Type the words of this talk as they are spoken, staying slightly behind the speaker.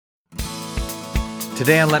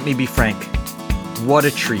Today on Let Me Be Frank, what a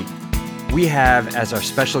treat. We have as our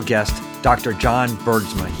special guest, Dr. John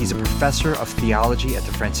Bergsma. He's a professor of theology at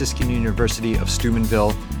the Franciscan University of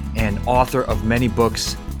Steubenville and author of many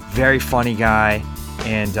books, very funny guy,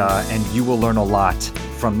 and you will learn a lot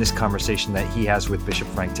from this conversation that he has with Bishop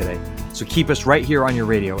Frank today. So keep us right here on your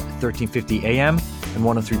radio at 1350 AM and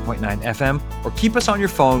 103.9 FM, or keep us on your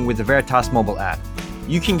phone with the Veritas mobile app.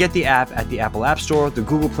 You can get the app at the Apple App Store, the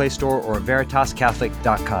Google Play Store, or at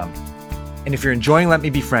veritascatholic.com. And if you're enjoying Let Me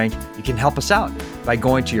Be Frank, you can help us out by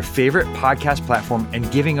going to your favorite podcast platform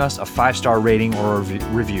and giving us a 5-star rating or a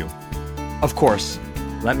review. Of course,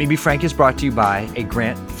 Let Me Be Frank is brought to you by a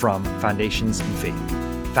grant from Foundations in Faith.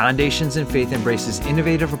 Foundations in Faith embraces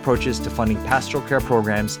innovative approaches to funding pastoral care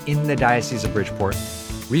programs in the Diocese of Bridgeport.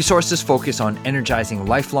 Resources focus on energizing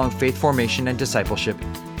lifelong faith formation and discipleship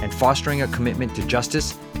and fostering a commitment to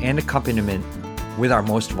justice and accompaniment with our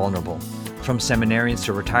most vulnerable. From seminarians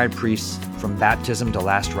to retired priests, from baptism to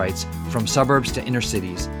last rites, from suburbs to inner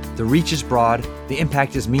cities, the reach is broad, the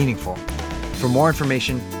impact is meaningful. For more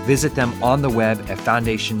information, visit them on the web at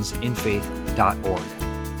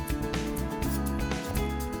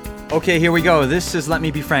foundationsinfaith.org. Okay, here we go. This is Let Me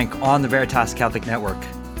Be Frank on the Veritas Catholic Network.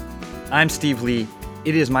 I'm Steve Lee.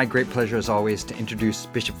 It is my great pleasure, as always, to introduce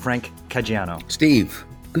Bishop Frank Caggiano. Steve,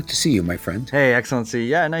 good to see you, my friend. Hey, Excellency.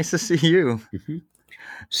 Yeah, nice to see you. Mm-hmm.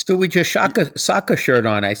 Still with your soccer shirt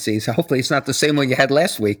on, I see. So hopefully it's not the same one you had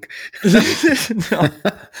last week.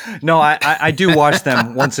 No, I do watch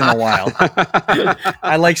them once in a while.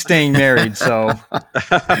 I like staying married, so.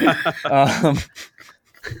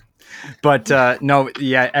 No,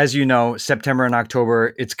 yeah, as you know, September and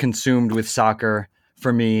October, it's consumed with soccer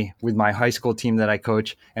for me, with my high school team that I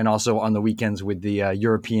coach, and also on the weekends with the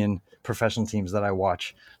European professional teams that I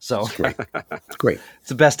watch. So it's great. It's great. It's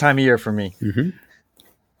the best time of year for me. Mm-hmm.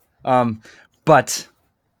 But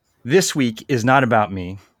this week is not about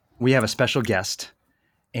me. We have a special guest,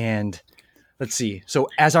 and let's see. So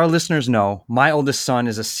as our listeners know, my oldest son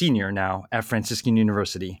is a senior now at Franciscan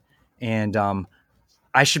University, and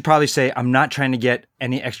I should probably say I'm not trying to get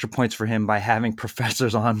any extra points for him by having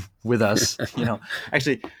professors on with us.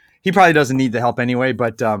 Actually, he probably doesn't need the help anyway,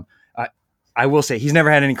 but I will say he's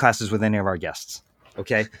never had any classes with any of our guests.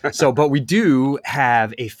 Okay. But we do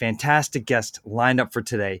have a fantastic guest lined up for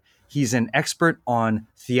today. He's an expert on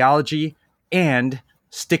theology and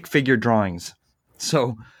stick figure drawings.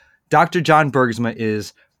 So Dr. John Bergsma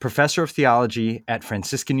is professor of theology at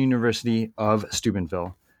Franciscan University of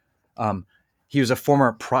Steubenville. He was a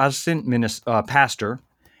former Protestant pastor,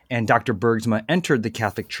 and Dr. Bergsma entered the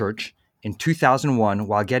Catholic Church in 2001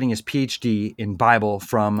 while getting his PhD in Bible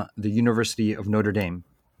from the University of Notre Dame.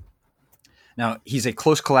 Now, he's a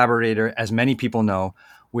close collaborator, as many people know,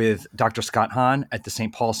 with Dr. Scott Hahn at the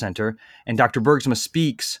St. Paul Center, and Dr. Bergsma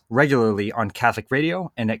speaks regularly on Catholic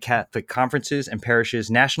radio and at Catholic conferences and parishes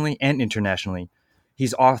nationally and internationally.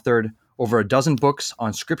 He's authored over a dozen books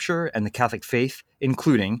on Scripture and the Catholic faith,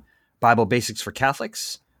 including Bible Basics for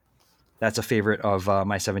Catholics. That's a favorite of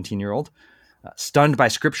my 17-year-old. Stunned by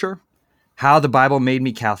Scripture, How the Bible Made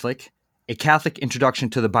Me Catholic, A Catholic Introduction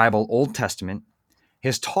to the Bible Old Testament.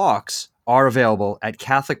 His talks are available at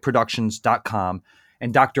catholicproductions.com,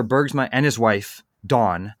 and Dr. Bergsma and his wife,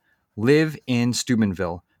 Dawn, live in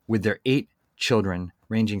Steubenville with their 8 children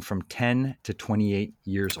ranging from 10 to 28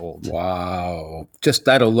 years old. Wow. Just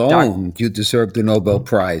that alone, you deserve the Nobel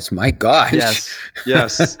Prize. My gosh.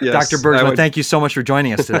 Yes. Dr. Bergsma, thank you so much for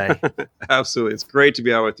joining us today. Absolutely. It's great to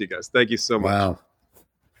be out with you guys. Thank you so much. Wow.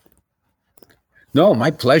 No,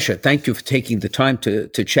 my pleasure. Thank you for taking the time to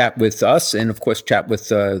chat with us and, of course, chat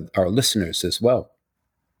with our listeners as well.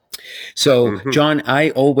 So, John, I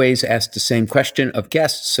always ask the same question of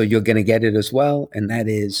guests, so you're going to get it as well, and that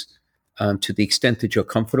is, to the extent that you're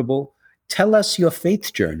comfortable, tell us your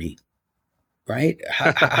faith journey, right?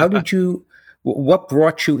 How did you, what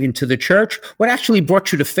brought you into the church? What actually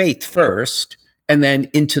brought you to faith first, and then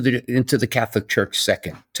into the Catholic Church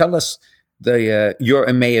second? Tell us your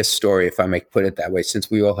Emmaus story, if I may put it that way,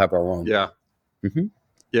 since we all have our own. Yeah.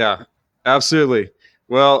 Yeah, absolutely.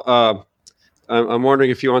 Well, I'm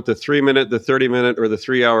wondering if you want the 3-minute, the 30-minute, or the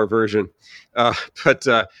 3-hour version. But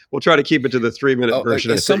we'll try to keep it to the 3-minute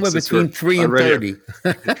version. Somewhere between 3 and 30.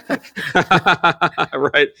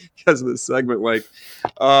 Right, because of the segment length.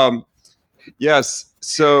 Yes.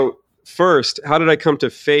 So first, how did I come to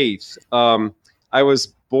faith? I was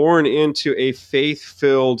born into a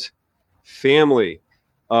faith-filled family.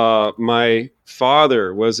 My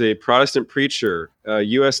father was a Protestant preacher, a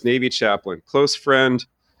U.S. Navy chaplain, close friend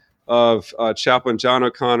of Chaplain John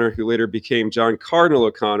O'Connor, who later became John Cardinal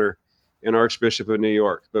O'Connor, and Archbishop of New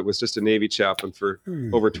York, but was just a Navy chaplain for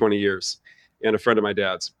over 20 years, and a friend of my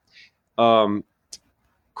dad's. Of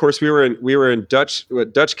course, we were in Dutch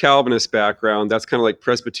Calvinist background. That's kind of like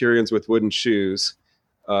Presbyterians with wooden shoes,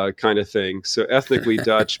 kind of thing. So ethnically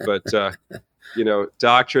Dutch, but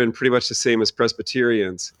doctrine pretty much the same as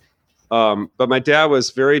Presbyterians. But my dad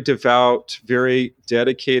was very devout, very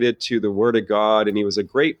dedicated to the Word of God, and he was a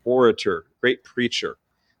great orator, great preacher.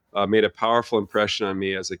 Made a powerful impression on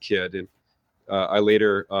me as a kid, and I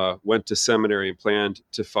later went to seminary and planned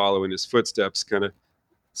to follow in his footsteps. Kind of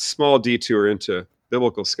small detour into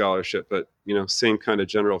biblical scholarship, but same kind of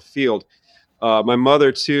general field. My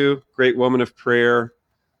mother too, great woman of prayer.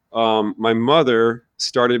 My mother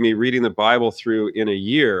started me reading the Bible through in a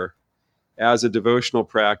year as a devotional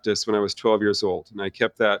practice when I was 12 years old, and I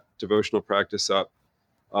kept that devotional practice up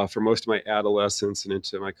for most of my adolescence and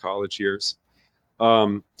into my college years.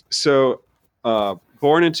 So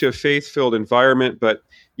born into a faith-filled environment, but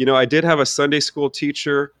I did have a Sunday school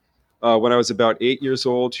teacher when I was about 8 years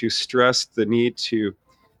old who stressed the need to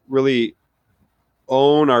really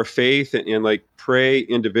own our faith and like pray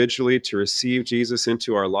individually to receive Jesus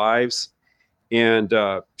into our lives. And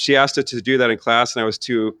she asked us to do that in class, and I was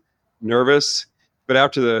too nervous. But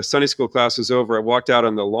after the Sunday school class was over, I walked out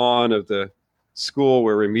on the lawn of the school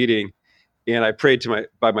where we're meeting, and I prayed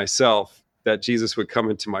by myself that Jesus would come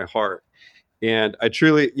into my heart. And I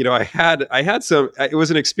truly, I had some. It was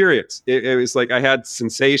an experience. It was like I had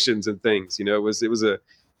sensations and things. It was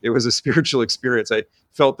a spiritual experience. I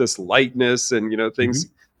felt this lightness and things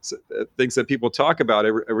that people talk about. I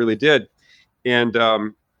really did. And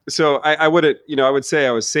so I would say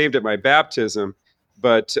I was saved at my baptism,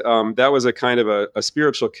 but that was a kind of a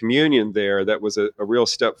spiritual communion there. That was a real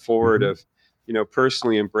step forward of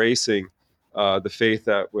personally embracing the faith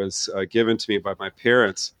that was given to me by my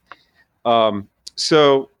parents.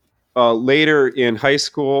 So later in high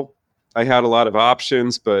school, I had a lot of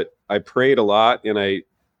options, but I prayed a lot, and I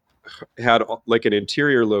had like an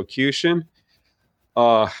interior locution,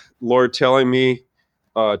 Lord telling me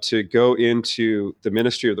to go into the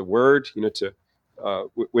ministry of the word,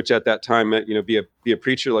 which at that time meant, be a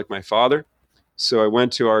preacher like my father. So I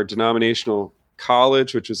went to our denominational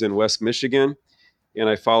college, which was in West Michigan, and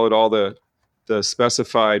I followed all the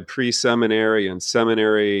specified pre-seminary and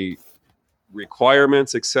seminary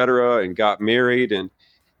requirements, etc., and got married and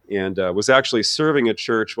was actually serving a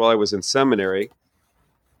church while I was in seminary.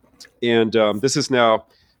 And I'm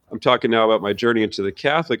talking now about my journey into the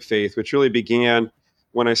Catholic faith, which really began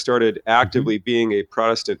when I started actively being a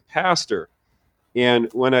Protestant pastor.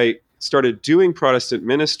 And when I started doing Protestant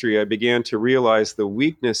ministry, I began to realize the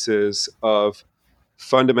weaknesses of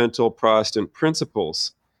fundamental Protestant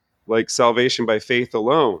principles, like salvation by faith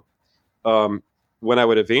alone. When I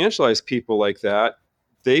would evangelize people like that,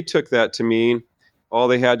 they took that to mean all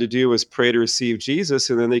they had to do was pray to receive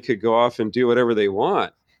Jesus, and then they could go off and do whatever they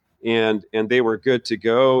want. And they were good to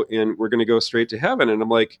go, and we're going to go straight to heaven. And I'm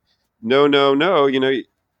like, no,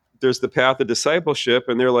 there's the path of discipleship.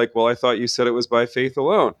 And they're like, well, I thought you said it was by faith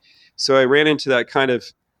alone. So I ran into that kind of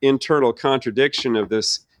internal contradiction of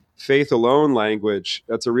this faith alone language.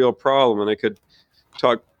 That's a real problem. And I could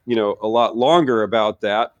talk, a lot longer about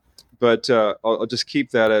that, but I'll just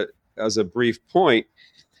keep that as a brief point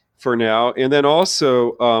for now. And then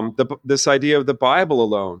also this idea of the Bible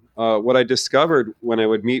alone. What I discovered when I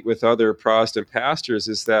would meet with other Protestant pastors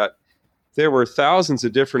is that there were thousands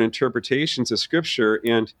of different interpretations of Scripture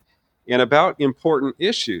and about important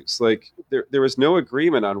issues. Like there was no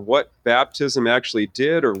agreement on what baptism actually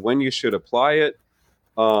did or when you should apply it.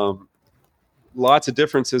 Lots of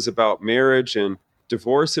differences about marriage and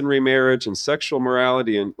divorce and remarriage and sexual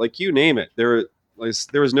morality and like you name it. There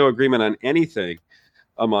was no agreement on anything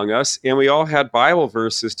among us, and we all had Bible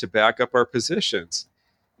verses to back up our positions.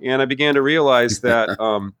 And I began to realize that,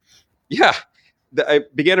 I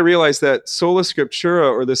began to realize that sola scriptura,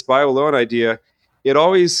 or this Bible alone idea, it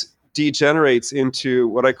always degenerates into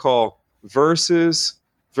what I call verses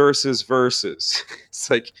versus verses. It's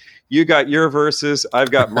like you got your verses,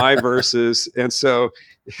 I've got my verses, and so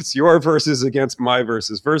it's your verses against my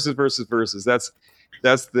verses, verses versus verses. That's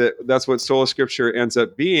what sola scriptura ends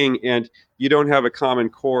up being, and you don't have a common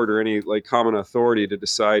chord or any like common authority to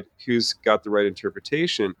decide who's got the right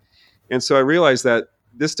interpretation. And so I realized that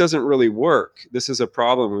this doesn't really work. This is a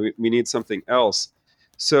problem. We need something else.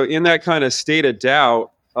 So in that kind of state of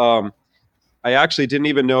doubt, I actually didn't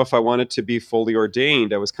even know if I wanted to be fully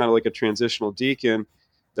ordained. I was kind of like a transitional deacon.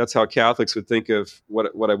 That's how Catholics would think of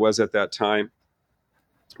what I was at that time.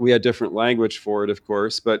 We had different language for it, of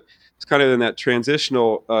course, but it's kind of in that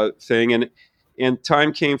transitional thing. And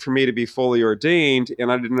time came for me to be fully ordained,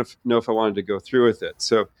 and I didn't know if I wanted to go through with it.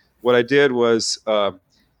 So what I did was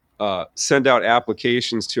send out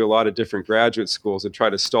applications to a lot of different graduate schools and try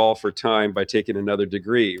to stall for time by taking another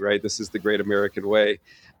degree, right? This is the great American way.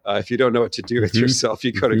 If you don't know what to do with yourself,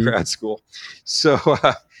 you go to grad school. So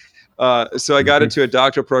so I got into a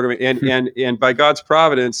doctoral program, and by God's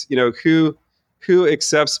providence, who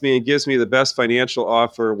accepts me and gives me the best financial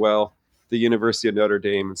offer? Well, the University of Notre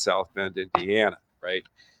Dame in South Bend, Indiana, right?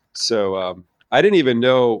 So I didn't even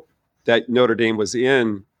know that Notre Dame was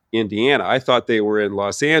in Indiana. I thought they were in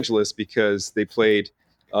Los Angeles because they played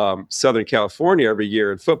Southern California every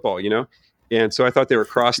year in football, And so I thought they were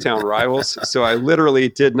crosstown rivals. So I literally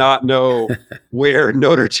did not know where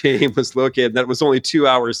Notre Dame was located. That was only 2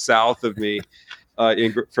 hours south of me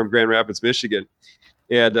from Grand Rapids, Michigan.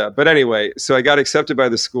 And but anyway, so I got accepted by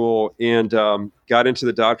the school and got into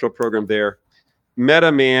the doctoral program there. Met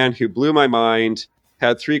a man who blew my mind,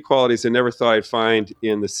 had 3 qualities I never thought I'd find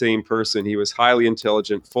in the same person. He was highly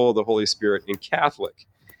intelligent, full of the Holy Spirit, and Catholic.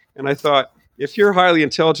 And I thought, if you're highly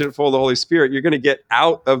intelligent, full of the Holy Spirit, you're going to get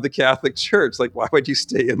out of the Catholic Church. Like, why would you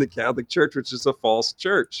stay in the Catholic Church, which is a false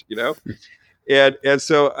church, And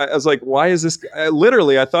so I was like, why is this?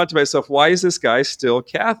 I thought to myself, why is this guy still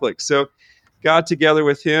Catholic? So got together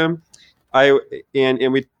with him,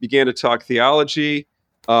 and we began to talk theology.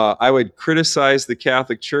 I would criticize the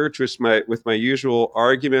Catholic Church with my usual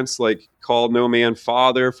arguments, like call no man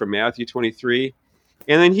father from Matthew 23.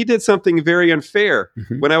 And then he did something very unfair.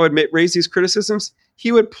 When I would raise these criticisms,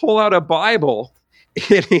 he would pull out a Bible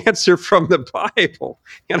and answer from the Bible.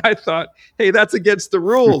 And I thought, hey, that's against the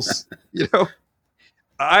rules.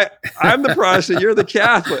 I'm the Protestant, you're the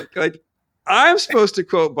Catholic. Like, I'm supposed to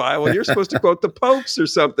quote Bible, you're supposed to quote the popes or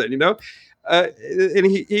something, and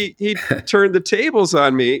he turned the tables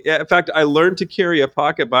on me. In fact, I learned to carry a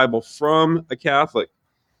pocket Bible from a Catholic,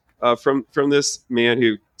 from this man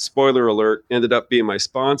who, spoiler alert, ended up being my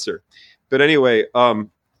sponsor. But anyway,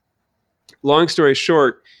 long story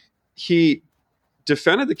short, he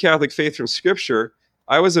defended the Catholic faith from Scripture.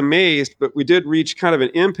 I was amazed, but we did reach kind of an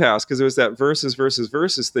impasse because it was that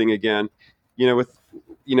verses thing again,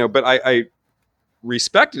 But I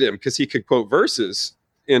respected him because he could quote verses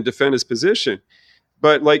and defend his position.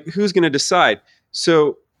 But like, who's going to decide?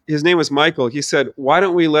 So his name was Michael. He said, why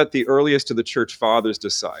don't we let the earliest of the church fathers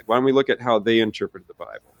decide? Why don't we look at how they interpreted the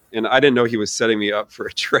Bible? And I didn't know he was setting me up for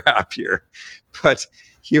a trap here, but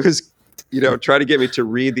he was, trying to get me to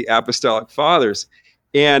read the apostolic fathers.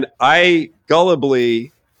 And I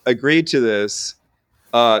gullibly agreed to this,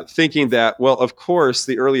 thinking that, well, of course,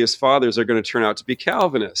 the earliest fathers are going to turn out to be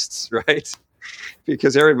Calvinists, right?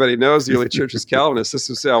 Because everybody knows the early church is Calvinist. This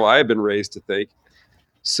is how I've been raised to think.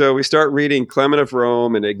 So we start reading Clement of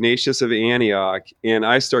Rome and Ignatius of Antioch, and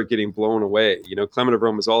I start getting blown away. Clement of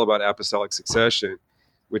Rome is all about apostolic succession,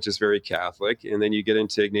 which is very Catholic. And then you get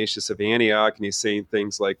into Ignatius of Antioch, and he's saying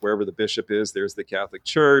things like, wherever the bishop is, there's the Catholic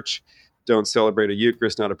Church. Don't celebrate a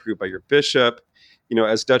Eucharist not approved by your bishop.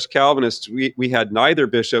 As Dutch Calvinists, we had neither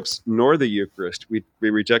bishops nor the Eucharist. We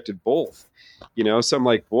rejected both. So I'm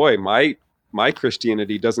like, boy, my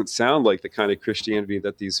Christianity doesn't sound like the kind of Christianity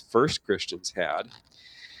that these first Christians had.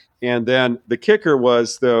 And then the kicker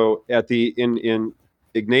was, though, in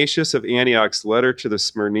Ignatius of Antioch's letter to the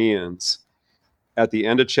Smyrnians, at the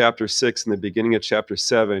end of chapter 6 and the beginning of chapter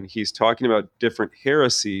 7, he's talking about different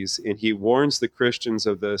heresies, and he warns the Christians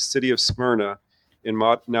of the city of Smyrna,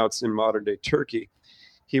 now it's in modern-day Turkey.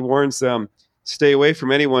 He warns them, stay away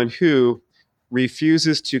from anyone who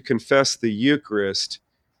refuses to confess the Eucharist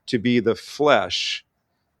to be the flesh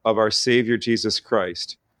of our Savior Jesus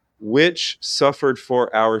Christ, which suffered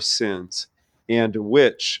for our sins, and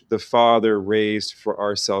which the Father raised for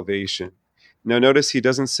our salvation. Now notice he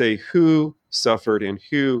doesn't say who suffered and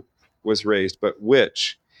who was raised, but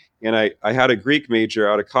which. And I had a Greek major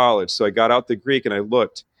out of college, so I got out the Greek and I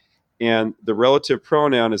looked, and the relative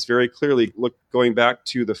pronoun is very clearly going back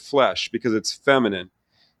to the flesh because it's feminine,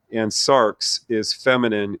 and sarx is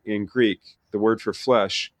feminine in Greek, the word for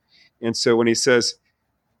flesh. And so when he says,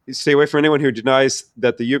 stay away from anyone who denies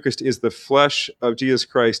that the Eucharist is the flesh of Jesus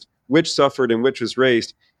Christ, which suffered and which was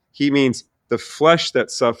raised, he means the flesh that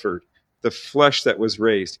suffered, the flesh that was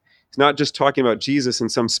raised. He's not just talking about Jesus in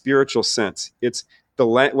some spiritual sense. It's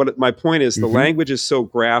what my point is, the language is so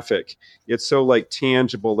graphic. It's so like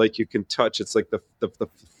tangible, like you can touch. It's like the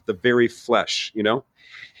very flesh,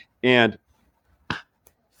 And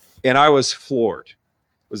I was floored.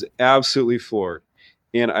 Was absolutely floored.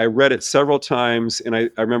 And I read it several times, and I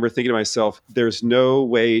remember thinking to myself, there's no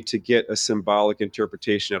way to get a symbolic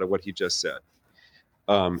interpretation out of what he just said.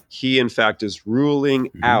 He, in fact, is ruling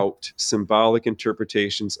out symbolic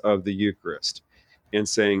interpretations of the Eucharist and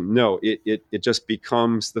saying, no, it just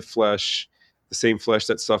becomes the flesh, the same flesh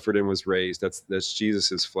that suffered and was raised. That's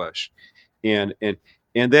Jesus's flesh. And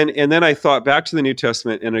then I thought back to the New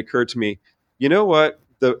Testament, and it occurred to me, you know what?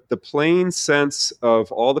 The plain sense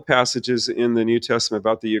of all the passages in the New Testament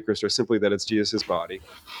about the Eucharist are simply that it's Jesus' body.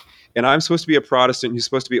 And I'm supposed to be a Protestant who's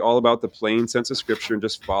supposed to be all about the plain sense of Scripture and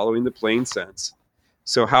just following the plain sense.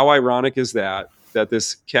 So how ironic is that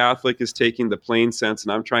this Catholic is taking the plain sense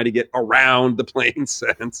and I'm trying to get around the plain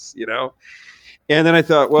sense, you know? And then I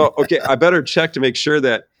thought, well, okay, I better check to make sure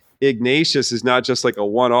that Ignatius is not just like a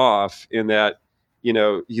one-off in that, you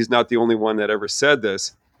know, he's not the only one that ever said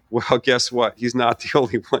this. Well, guess what? He's not the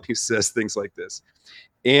only one who says things like this.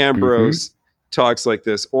 Ambrose talks like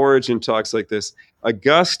this. Origen talks like this.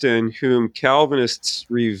 Augustine, whom Calvinists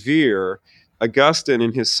revere, Augustine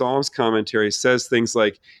in his Psalms commentary says things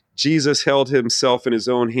like, Jesus held himself in his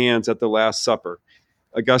own hands at the Last Supper.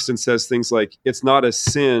 Augustine says things like, it's not a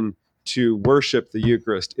sin to worship the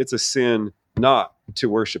Eucharist. It's a sin not to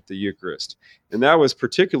worship the Eucharist. And that was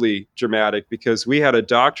particularly dramatic because we had a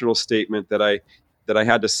doctrinal statement that I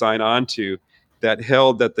had to sign on to that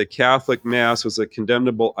held that the Catholic Mass was a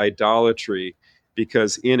condemnable idolatry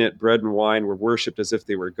because in it bread and wine were worshipped as if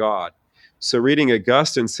they were God. So reading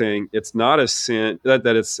Augustine saying it's not a sin, that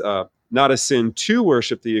it's not a sin to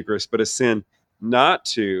worship the Eucharist, but a sin not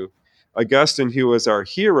to. Augustine, who was our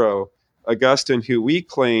hero, Augustine, who we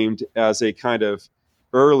claimed as a kind of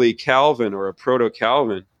early Calvin or a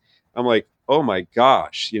proto-Calvin, I'm like, oh my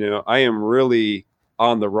gosh, you know, I am really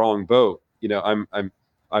on the wrong boat. You know,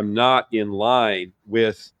 I'm not in line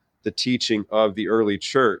with the teaching of the early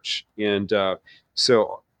church. And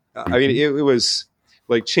so, I mean, it was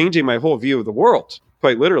like changing my whole view of the world,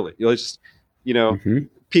 quite literally. You know, just, you know,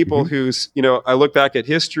 people who's, you know, I look back at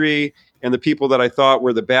history and the people that I thought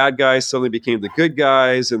were the bad guys suddenly became the good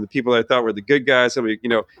guys, and the people that I thought were the good guys, suddenly, you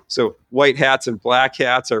know, so white hats and black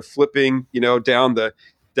hats are flipping, you know, down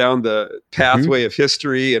the pathway of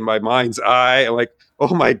history in my mind's eye. I'm like,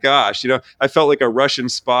 oh my gosh, you know, I felt like a Russian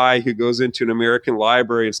spy who goes into an American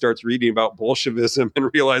library and starts reading about Bolshevism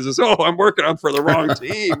and realizes, oh, I'm working on for the wrong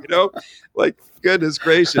team, you know, like, goodness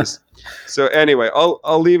gracious. So anyway,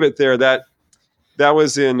 I'll leave it there. That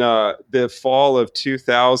was in the fall of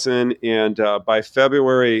 2000, and by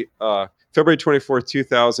February 24th,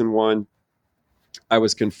 2001, I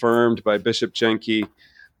was confirmed by Bishop Jenke,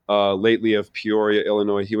 lately of Peoria,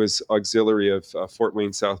 Illinois. He was auxiliary of Fort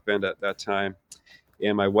Wayne South Bend at that time.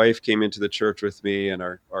 And my wife came into the church with me, and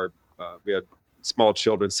our we had small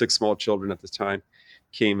children, 6 small children at the time,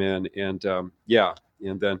 came in, and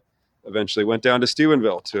and then eventually went down to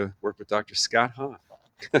Steubenville to work with Dr. Scott Hahn.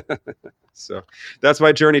 So that's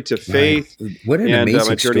my journey to faith. What an and amazing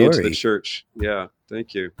my journey into story. the church. Yeah,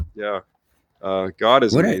 thank you. Yeah, God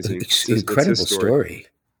is amazing. It's incredible story.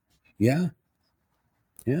 Yeah.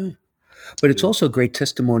 But it's also a great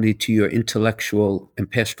testimony to your intellectual and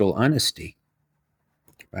pastoral honesty,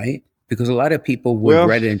 right? Because a lot of people would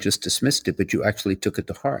read it and just dismissed it, but you actually took it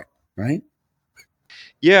to heart, right?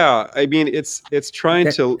 Yeah, I mean, it's trying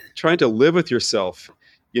to live with yourself.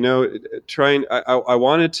 You know, I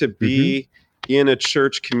wanted to be in a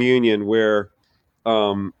church communion where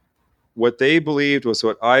what they believed was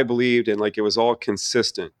what I believed, and like it was all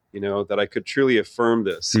consistent, you know, that I could truly affirm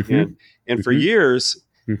this. And for years,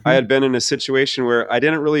 I had been in a situation where I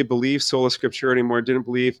didn't really believe sola scriptura anymore, didn't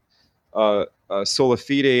believe sola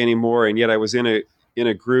fide anymore, and yet I was in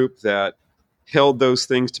a group that held those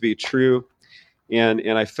things to be true,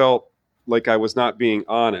 and I felt like I was not being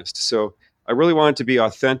honest. So I really wanted to be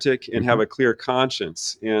authentic and have a clear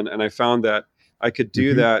conscience, and I found that I could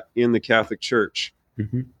do that in the Catholic Church.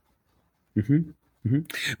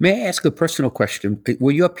 May I ask a personal question?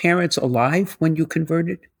 Were your parents alive when you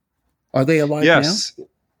converted? Are they alive now? Yes,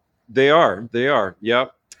 they are. They are.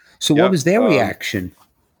 Yep. So what was their reaction?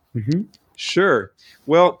 Sure.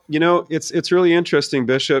 Well, you know, it's really interesting,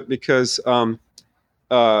 Bishop, because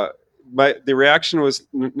the reaction was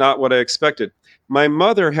not what I expected. My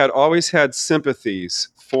mother had always had sympathies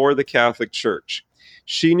for the Catholic Church.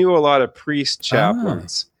 She knew a lot of priest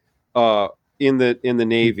chaplains in the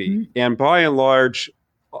Navy, and by and large,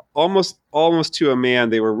 almost to a man,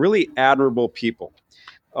 they were really admirable people.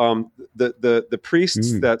 The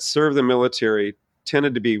priests that served the military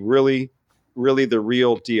tended to be really, really the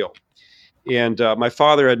real deal. And my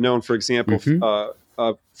father had known, for example,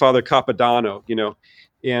 Father Capodanno, you know,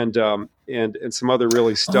 and some other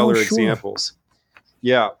really stellar examples.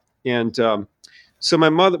 Yeah, and so my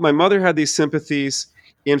mother had these sympathies,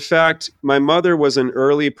 In fact, my mother was an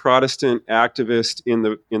early Protestant activist in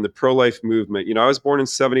the pro-life movement. I was born in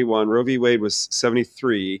 71. Roe v. Wade was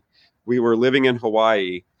 73. We were living in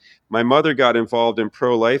Hawaii. My mother got involved in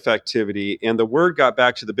pro-life activity, and the word got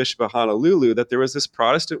back to the Bishop of Honolulu that there was this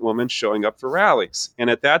Protestant woman showing up for rallies. And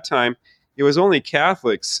at that time, it was only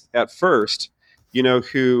Catholics at first,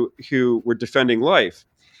 who were defending life.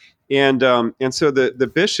 And so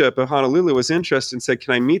the Bishop of Honolulu was interested and said,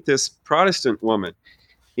 "Can I meet this Protestant woman?"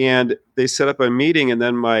 And they set up a meeting, and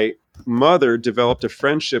then my mother developed a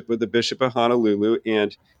friendship with the Bishop of Honolulu,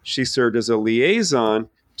 and she served as a liaison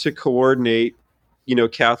to coordinate,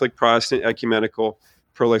 Catholic, Protestant, ecumenical,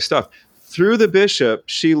 pro-life stuff. Through the bishop,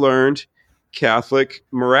 she learned Catholic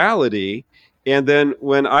morality. And then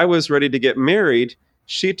when I was ready to get married,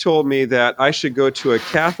 she told me that I should go to a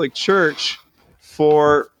Catholic church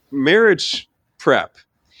for marriage prep.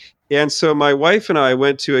 And so my wife and I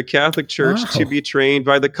went to a Catholic church to be trained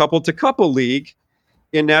by the Couple to Couple League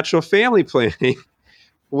in natural family planning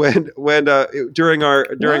when during our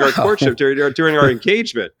courtship, during our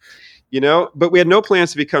engagement, but we had no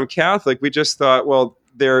plans to become Catholic. We just thought, well,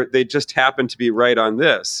 they just happened to be right on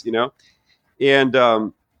this, and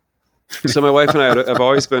so my wife and I have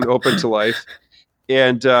always been open to life.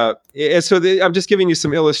 And so I'm just giving you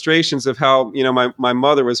some illustrations of how, my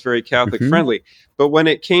mother was very Catholic friendly. But when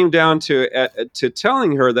it came down to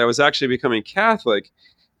telling her that I was actually becoming Catholic,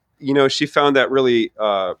 she found that really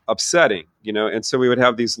upsetting, and so we would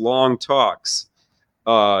have these long talks,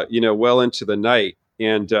 well into the night.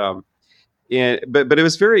 But it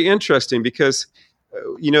was very interesting because,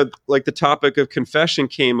 like the topic of confession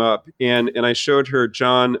came up, and I showed her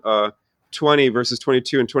John 20 verses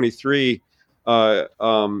 22 and 23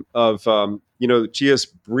 Jesus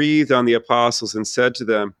breathed on the apostles and said to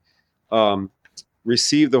them,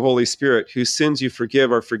 receive the Holy Spirit. Whose sins you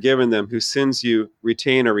forgive are forgiven them. Whose sins you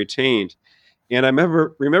retain are retained. And I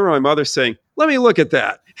remember my mother saying, "Let me look at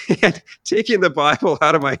that," and taking the Bible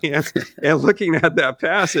out of my hands and looking at that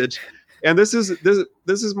passage. And this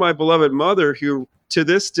is my beloved mother, who to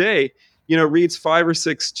this day, reads 5 or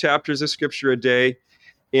 6 chapters of Scripture a day,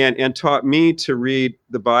 and taught me to read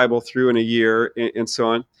the Bible through in a year, and so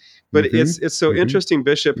on. But it's so interesting,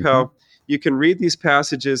 Bishop, how you can read these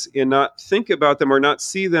passages and not think about them or not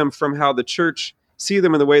see them from how the church see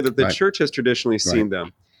them in the way that the church has traditionally seen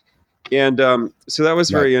them. And so that was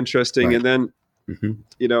very interesting. And then,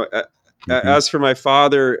 as for my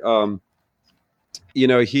father, we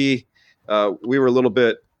were a little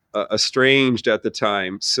bit estranged at the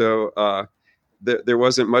time. So there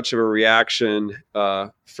wasn't much of a reaction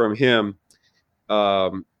from him.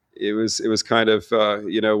 It was kind of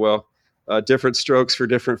different strokes for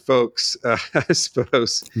different folks, I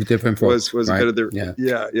suppose. Different folks was a bit of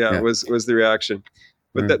the was the reaction.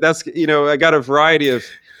 But that's I got a variety of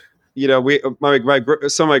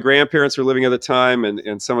some of my grandparents were living at the time,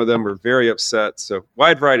 and some of them were very upset. So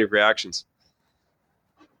wide variety of reactions.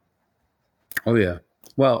 Oh yeah.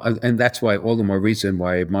 Well, and that's why all the more reason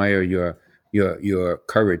why I admire your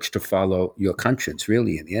courage to follow your conscience,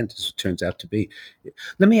 really, in the end, as it turns out to be.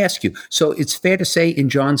 Let me ask you, so it's fair to say in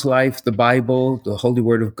John's life, the Bible, the Holy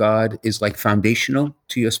Word of God, is like foundational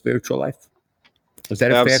to your spiritual life? Is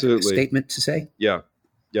that a fair statement to say? Yeah.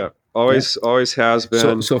 Always has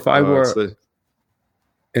been. So if I were,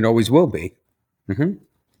 it always will be.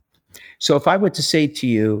 So if I were to say to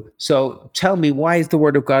you, so tell me, why is the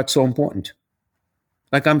Word of God so important?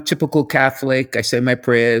 Like, I'm typical Catholic. I say my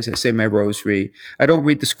prayers. I say my rosary. I don't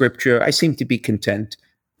read the Scripture. I seem to be content.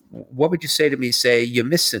 What would you say to me? Say, you're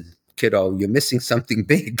missing, kiddo. You're missing something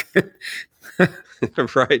big.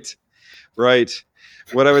 Right.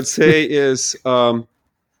 What I would say is, look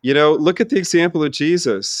at the example of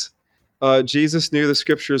Jesus. Jesus knew the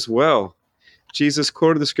Scriptures well. Jesus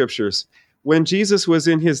quoted the Scriptures. When Jesus was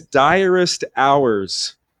in his direst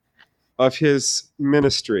hours of his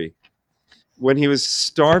ministry, when he was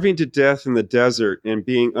starving to death in the desert and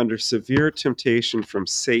being under severe temptation from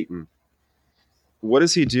Satan, what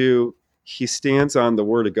does he do? He stands on the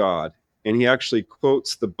Word of God, and he actually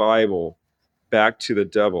quotes the Bible back to the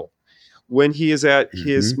devil. When he is at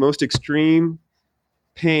his most extreme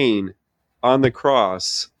pain on the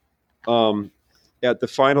cross, at the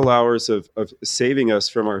final hours of saving us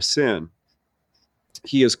from our sin,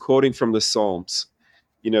 he is quoting from the Psalms.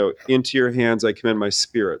 Into your hands I commend my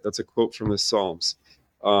spirit. That's a quote from the Psalms.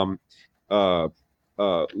 Lord,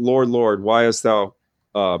 Lord, why hast thou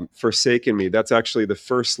forsaken me? That's actually the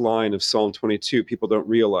first line of Psalm 22. People don't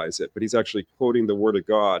realize it, but he's actually quoting the Word of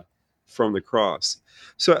God from the cross.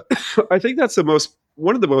 So I think that's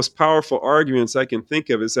one of the most powerful arguments I can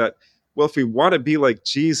think of, is that, well, if we want to be like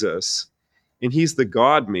Jesus, and he's the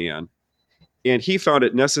God man. And he found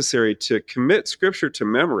it necessary to commit Scripture to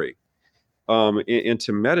memory, and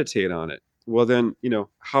to meditate on it. Well, then,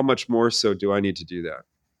 how much more so do I need to do that?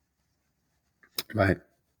 Right.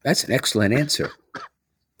 That's an excellent answer.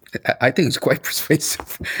 I think it's quite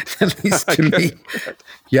persuasive, at least to me.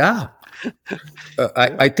 Yeah.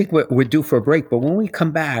 I think we're due for a break, but when we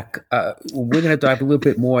come back, we're going to dive a little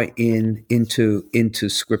bit more into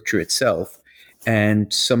Scripture itself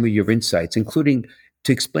and some of your insights, including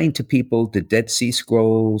to explain to people the Dead Sea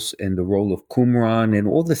Scrolls and the role of Qumran and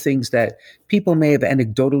all the things that people may have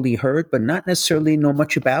anecdotally heard, but not necessarily know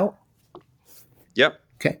much about. Yep.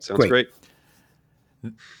 Okay. Sounds great.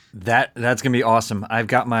 That's gonna be awesome. I've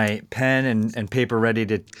got my pen and paper ready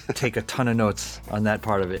to take a ton of notes on that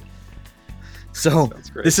part of it. So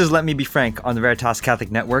this is Let Me Be Frank on the Veritas Catholic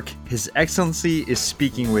Network. His Excellency is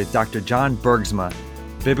speaking with Dr. John Bergsma,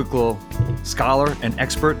 biblical scholar and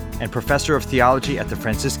expert and professor of theology at the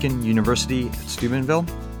Franciscan University at Steubenville.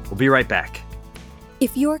 We'll be right back.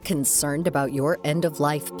 If you're concerned about your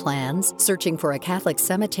end-of-life plans, searching for a Catholic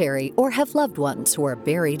cemetery, or have loved ones who are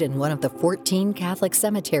buried in one of the 14 Catholic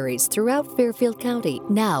cemeteries throughout Fairfield County,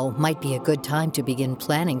 now might be a good time to begin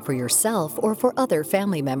planning for yourself or for other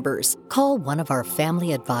family members. Call one of our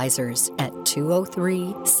family advisors at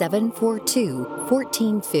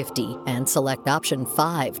 203-742-1450 and select option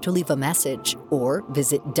 5 to leave a message, or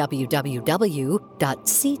visit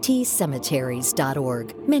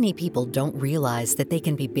www.ctcemeteries.org. Many people don't realize that they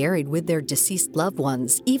can be buried with their deceased loved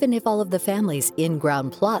ones, even if all of the family's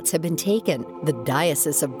in-ground plots have been taken. The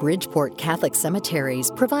Diocese of Bridgeport Catholic Cemeteries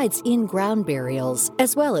provides in-ground burials,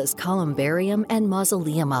 as well as columbarium and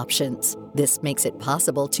mausoleum options. This makes it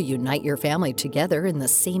possible to unite your family together in the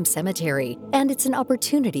same cemetery, and it's an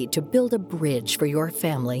opportunity to build a bridge for your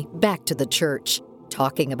family back to the church.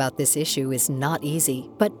 Talking about this issue is not easy,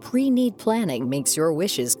 but pre-need planning makes your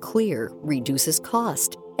wishes clear, reduces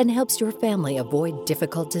cost, and helps your family avoid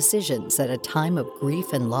difficult decisions at a time of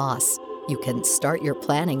grief and loss. You can start your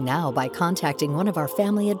planning now by contacting one of our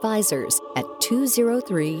family advisors at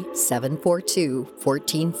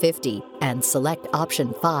 203-742-1450 and select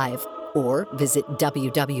option 5, or visit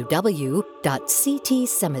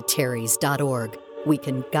www.ctcemeteries.org. We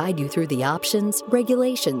can guide you through the options,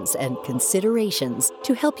 regulations, and considerations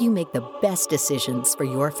to help you make the best decisions for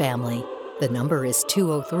your family. The number is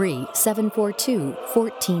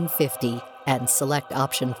 203-742-1450 and select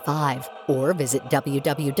option 5, or visit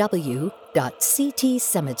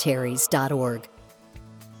www.ctcemeteries.org.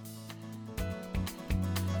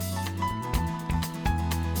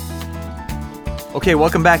 Okay,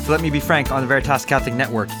 welcome back to Let Me Be Frank on the Veritas Catholic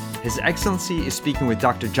Network. His Excellency is speaking with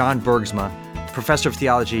Dr. John Bergsma, professor of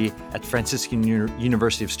theology at the Franciscan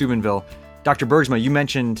University of Steubenville. Dr. Bergsma, you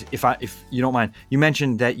mentioned, if you don't mind, you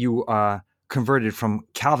mentioned that you converted from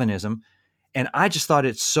Calvinism, and I just thought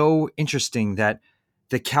it's so interesting that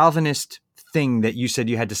the Calvinist thing that you said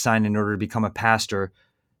you had to sign in order to become a pastor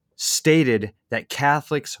stated that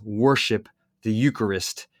Catholics worship the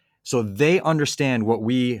Eucharist, so they understand what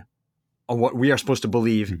we are supposed to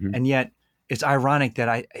believe, mm-hmm. and yet it's ironic that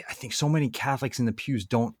I think so many Catholics in the pews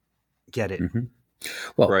don't get it. Mm-hmm.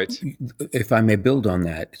 Well, right. If I may build on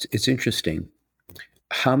that, it's interesting.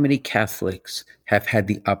 How many Catholics have had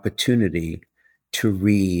the opportunity to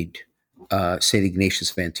read St.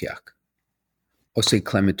 Ignatius of Antioch, or St.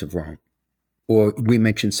 Clement of Rome, or we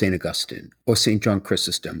mentioned St. Augustine, or St. John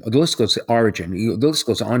Chrysostom, or the list goes to Origen, the list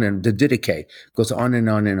goes on, and the Didache goes on and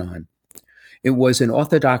on and on. It was an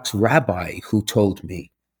Orthodox rabbi who told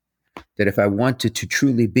me that if I wanted to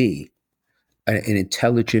truly be an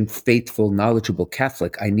intelligent, faithful, knowledgeable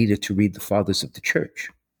Catholic, I needed to read the Fathers of the Church,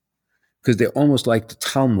 because they're almost like the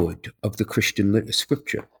Talmud of the Christian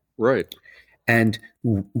scripture. Right. And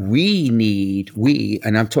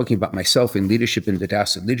and I'm talking about myself in leadership in the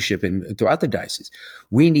diocesan leadership and throughout the diocese,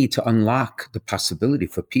 we need to unlock the possibility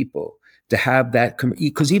for people to have that,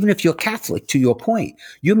 because even if you're Catholic, to your point,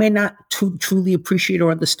 you may not truly appreciate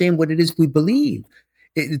or understand what it is we believe.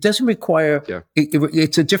 It doesn't require,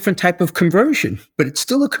 it's a different type of conversion, but it's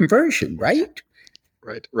still a conversion, right?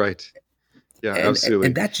 Right. Yeah, absolutely.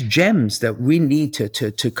 And that's gems that we need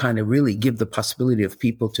to kind of really give the possibility of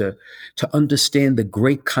people to understand the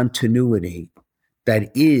great continuity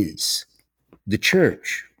that is the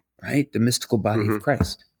church, right? The mystical body of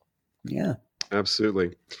Christ. Yeah.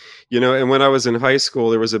 Absolutely. And when I was in high school,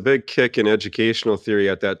 there was a big kick in educational theory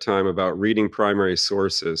at that time about reading primary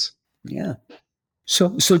sources. Yeah.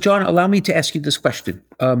 So John, allow me to ask you this question.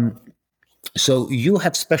 So you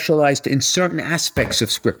have specialized in certain aspects of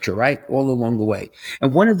scripture, right? All along the way.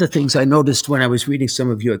 And one of the things I noticed when I was reading some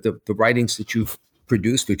of the writings that you've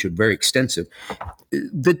produced, which are very extensive.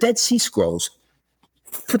 The Dead Sea Scrolls,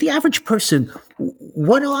 for the average person,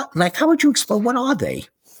 how would you explain, what are they,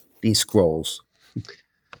 these scrolls?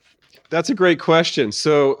 That's a great question.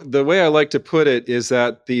 So the way I like to put it is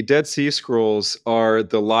that the Dead Sea Scrolls are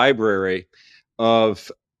the library of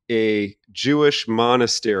a Jewish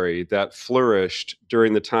monastery that flourished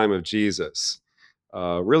during the time of Jesus,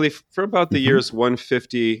 really for about the years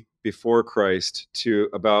 150 before Christ to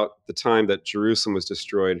about the time that Jerusalem was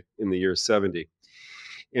destroyed in the year 70.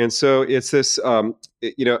 And so it's this,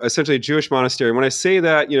 essentially a Jewish monastery. And when I say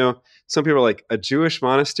that, some people are like, a Jewish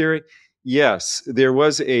monastery? Yes, there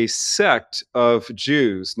was a sect of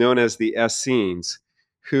Jews known as the Essenes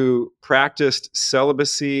who practiced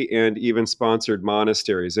celibacy and even sponsored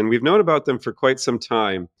monasteries. And we've known about them for quite some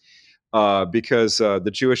time because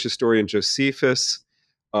the Jewish historian Josephus,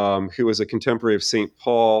 who was a contemporary of St.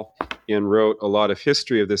 Paul and wrote a lot of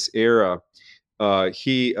history of this era,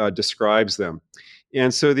 he describes them.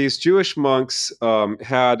 And so these Jewish monks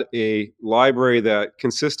had a library that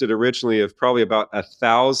consisted originally of probably about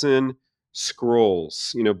 1,000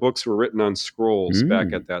 scrolls. Books were written on scrolls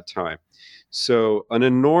back at that time. So an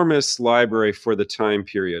enormous library for the time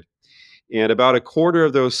period. And about a quarter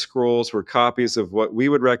of those scrolls were copies of what we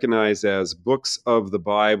would recognize as books of the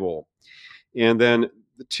Bible. And then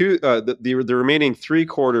the remaining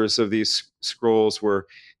 3/4 of these scrolls were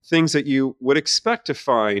things that you would expect to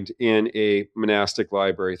find in a monastic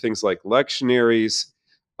library, things like lectionaries,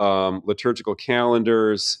 liturgical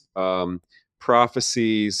calendars,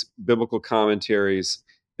 prophecies, biblical commentaries,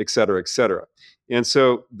 et cetera, et cetera. And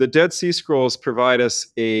so the Dead Sea Scrolls provide us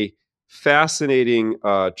a fascinating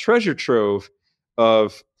treasure trove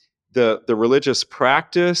of the religious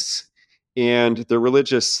practice and the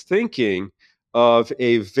religious thinking of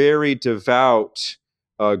a very devout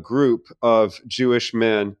group of Jewish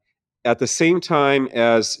men at the same time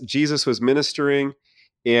as Jesus was ministering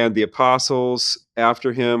and the apostles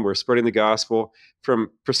after him were spreading the gospel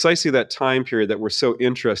from precisely that time period that we're so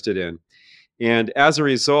interested in. And as a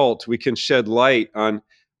result, we can shed light on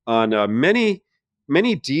many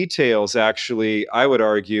details, actually, I would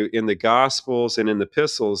argue, in the Gospels and in the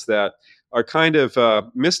epistles that are kind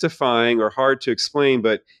of mystifying or hard to explain.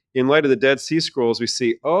 But in light of the Dead Sea Scrolls, we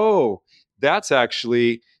see, oh, that's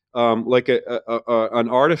actually like an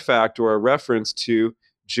artifact or a reference to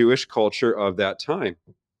Jewish culture of that time.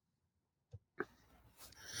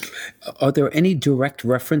 Are there any direct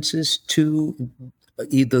references to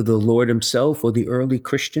either the Lord himself or the early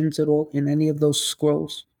Christians at all in any of those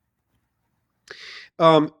scrolls?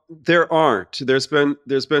 There aren't. There's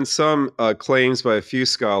been some claims by a few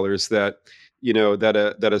scholars that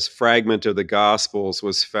that a fragment of the Gospels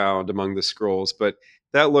was found among the scrolls, but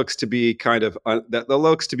that looks to be that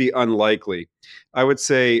looks to be unlikely. I would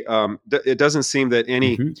say it doesn't seem that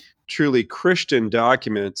any truly Christian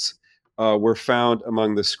documents were found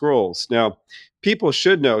among the scrolls. Now, people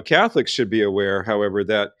should know, Catholics should be aware, however,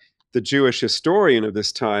 that the Jewish historian of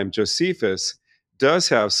this time, Josephus, does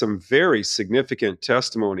have some very significant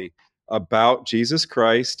testimony about Jesus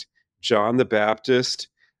Christ, John the Baptist,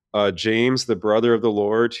 James, the brother of the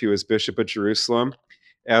Lord, who was Bishop of Jerusalem,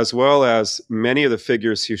 as well as many of the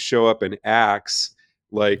figures who show up in Acts,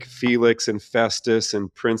 like Felix and Festus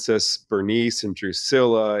and Princess Bernice and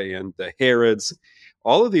Drusilla and the Herods.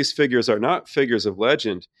 All of these figures are not figures of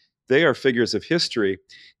legend. They are figures of history,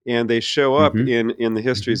 and they show up in the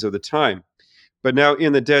histories of the time. But now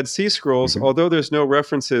in the Dead Sea Scrolls, although there's no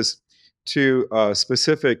references to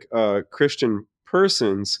specific Christian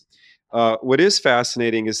persons, what is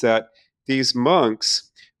fascinating is that these monks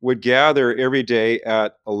would gather every day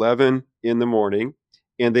at 11 in the morning,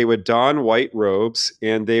 and they would don white robes,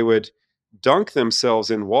 and they would dunk themselves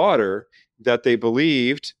in water that they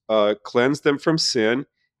believed cleansed them from sin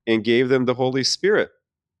and gave them the Holy Spirit.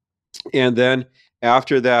 And then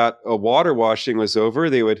after that water washing was over,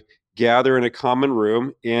 they would gather in a common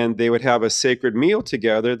room, and they would have a sacred meal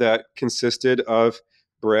together that consisted of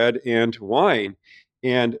bread and wine.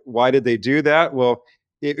 And why did they do that? Well,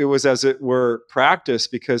 it was, as it were, practice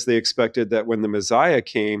because they expected that when the Messiah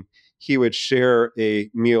came, he would share a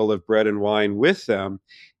meal of bread and wine with them,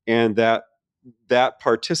 and that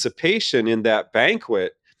participation in that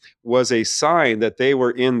banquet was a sign that they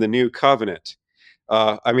were in the new covenant.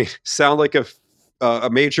 Sound like a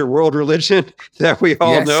major world religion that we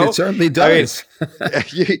all know? Yes, it certainly does.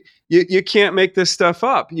 You can't make this stuff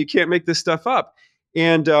up. You can't make this stuff up.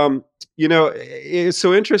 And it's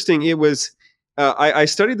so interesting. It was I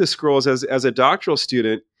studied the scrolls as a doctoral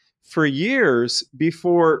student for years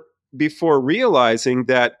before realizing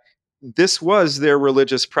that this was their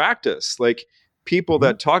religious practice. Like people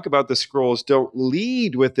that talk about the scrolls don't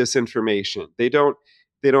lead with this information. They don't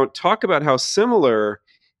talk about how similar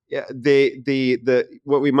the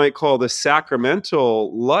what we might call the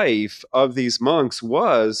sacramental life of these monks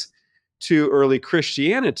was to early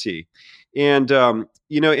Christianity. And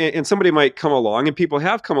and somebody might come along, and people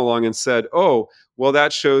have come along and said, "Oh, well,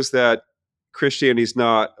 that shows that Christianity is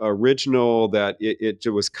not original; that it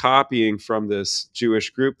was copying from this Jewish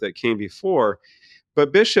group that came before."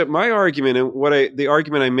 But Bishop, my argument, and the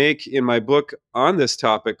argument I make in my book on this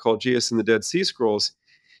topic called Jesus and the Dead Sea Scrolls,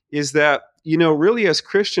 is that, really as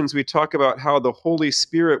Christians, we talk about how the Holy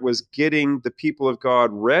Spirit was getting the people of God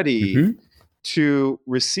ready to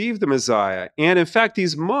receive the Messiah. And in fact,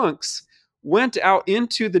 these monks went out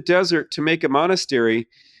into the desert to make a monastery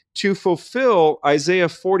to fulfill Isaiah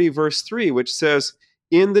 40, verse 3, which says,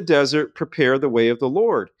 "In the desert, prepare the way of the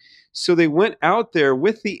Lord." So they went out there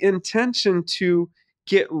with the intention to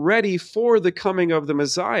get ready for the coming of the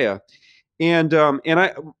Messiah. And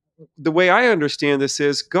the way I understand this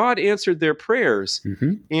is God answered their prayers.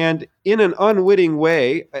 And in an unwitting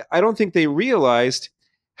way, I don't think they realized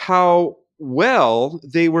how well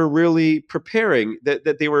they were really preparing,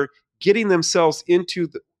 that they were getting themselves into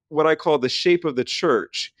what I call the shape of the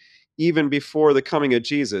church, even before the coming of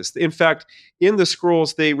Jesus. In fact, in the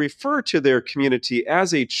scrolls, they refer to their community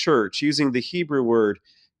as a church using the Hebrew word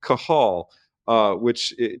kahal,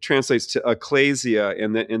 which translates to ecclesia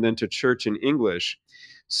and then to church in English.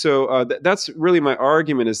 So that's really my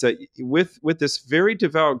argument, is that with this very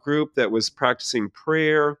devout group that was practicing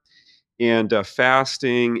prayer and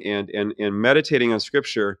fasting and meditating on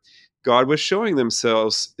Scripture, God was showing them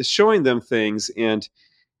things and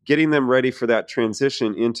getting them ready for that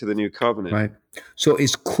transition into the new covenant. Right. So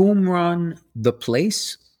is Qumran the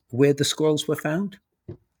place where the scrolls were found?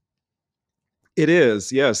 It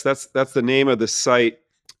is, yes. That's the name of the site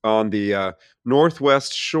on the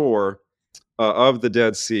northwest shore of the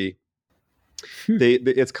Dead Sea.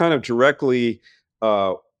 It's kind of directly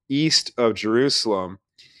east of Jerusalem.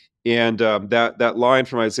 And that line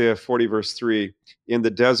from Isaiah 40, verse 3, "In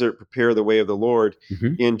the desert, prepare the way of the Lord."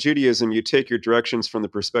 In Judaism, you take your directions from the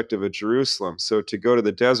perspective of Jerusalem. So to go to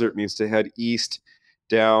the desert means to head east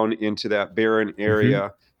down into that barren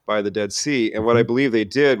area by the Dead Sea. And what I believe they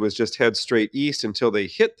did was just head straight east until they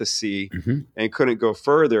hit the sea and couldn't go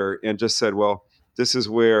further, and just said, well, this is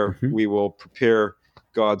where we will prepare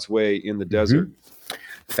God's way in the desert.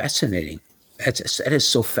 Fascinating. That is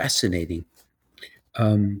so fascinating.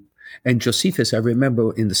 And Josephus, I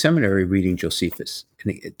remember in the seminary reading Josephus,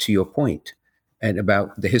 to your point, and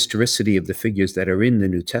about the historicity of the figures that are in the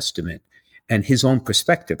New Testament, and his own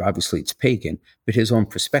perspective. Obviously, it's pagan, but his own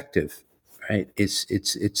perspective, right? It's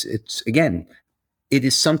again, it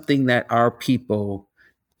is something that our people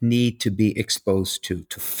need to be exposed to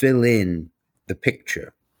fill in the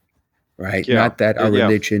picture, right? Yeah. Not that our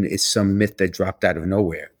religion is some myth that dropped out of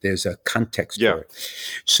nowhere. There's a context for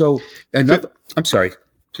it. So I'm sorry.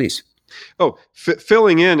 Please. Oh,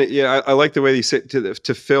 filling in. Yeah, I like the way you say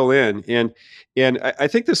to fill in, and I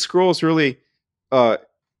think the scrolls really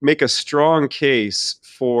make a strong case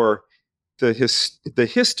for the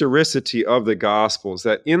historicity of the Gospels.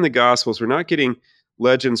 That in the Gospels, we're not getting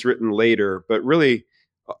legends written later, but really,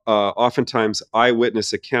 oftentimes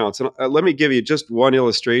eyewitness accounts. And let me give you just one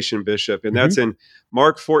illustration, Bishop, and that's in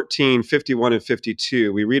Mark 14, 51 and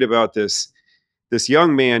 52. We read about this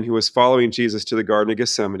young man who was following Jesus to the Garden of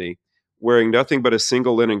Gethsemane, wearing nothing but a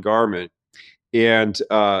single linen garment. And,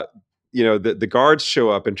 the guards show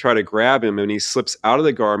up and try to grab him, and he slips out of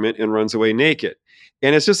the garment and runs away naked.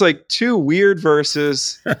 And it's just like two weird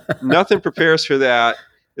verses. Nothing prepares for that.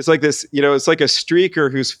 It's like this, it's like a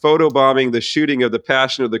streaker who's photobombing the shooting of the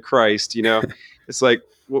Passion of the Christ. It's like,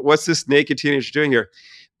 what's this naked teenager doing here?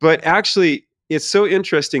 But actually, it's so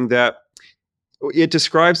interesting that it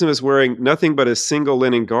describes him as wearing nothing but a single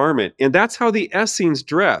linen garment. And that's how the Essenes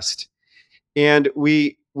dressed. And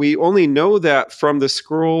we only know that from the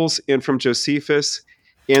scrolls and from Josephus.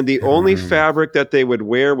 And the only fabric that they would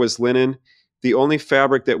wear was linen. The only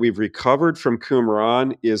fabric that we've recovered from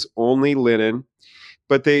Qumran is only linen.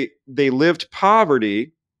 But they lived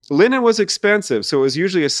poverty. Linen was expensive, so it was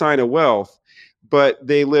usually a sign of wealth. But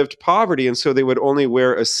they lived poverty, and so they would only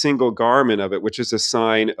wear a single garment of it, which is a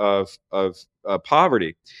sign of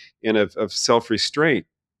poverty and of self-restraint.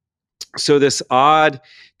 So this odd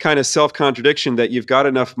kind of self-contradiction that you've got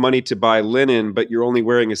enough money to buy linen, but you're only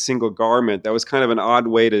wearing a single garment, that was kind of an odd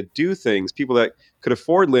way to do things. People that could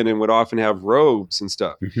afford linen would often have robes and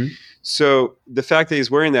stuff. So the fact that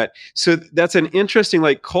he's wearing that, so that's an interesting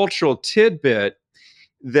cultural tidbit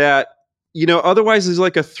that, otherwise is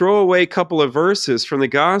like a throwaway couple of verses from the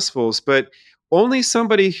Gospels, but only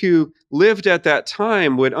somebody who lived at that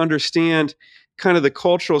time would understand kind of the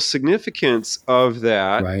cultural significance of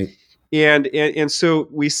that. Right. And so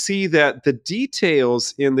we see that the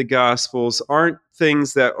details in the Gospels aren't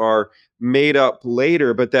things that are made up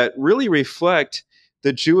later, but that really reflect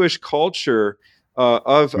the Jewish culture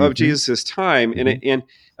of Jesus's time, and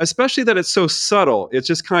especially that it's so subtle. It's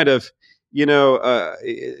just kind of,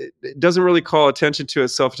 it doesn't really call attention to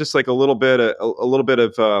itself. Just like a little bit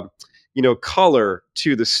of color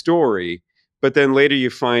to the story. But then later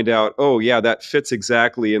you find out, oh yeah, that fits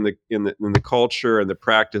exactly in the culture and the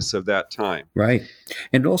practice of that time. Right.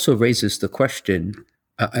 And it also raises the question,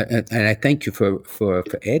 and I thank you for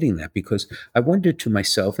adding that, because I wondered to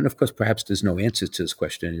myself, and of course perhaps there's no answer to this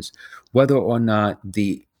question, is whether or not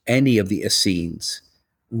any of the Essenes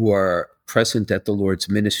were present at the Lord's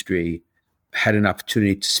ministry, had an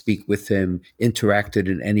opportunity to speak with him, interacted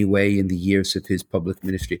in any way in the years of his public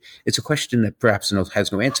ministry. It's a question that perhaps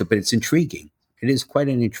has no answer, but it's intriguing. It is quite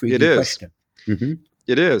an intriguing question. Mm-hmm.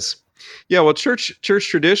 It is. Yeah, well, church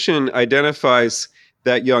tradition identifies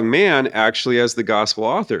that young man actually as the gospel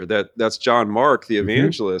author. That's John Mark, the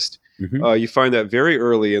evangelist. Mm-hmm. You find that very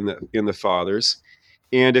early in the fathers.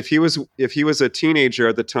 And if he was a teenager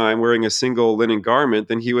at the time wearing a single linen garment,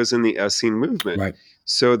 then he was in the Essene movement. Right.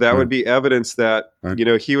 So that would be evidence that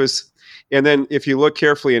he was. And then if you look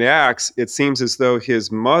carefully in Acts, it seems as though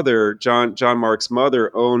his mother, John Mark's mother,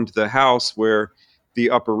 owned the house where the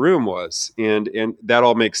upper room was, and that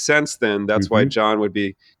all makes sense then. That's why John would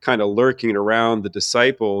be kind of lurking around the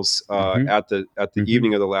disciples at the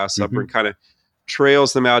evening of the Last Supper, and kind of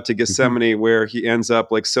trails them out to Gethsemane, where he ends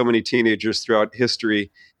up, like so many teenagers throughout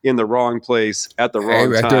history, in the wrong place at the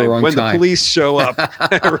wrong time when the police show up.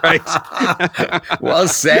 Right. Well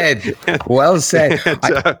said. Well said.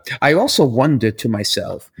 I also wonder to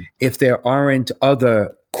myself if there aren't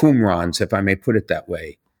other Qumrans, if I may put it that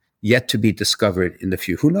way, yet to be discovered in the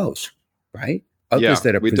future. Who knows, right? Others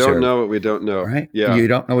that are we preserved. Don't know what we don't know. Right? Yeah. You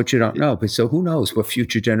don't know what you don't know. But so who knows what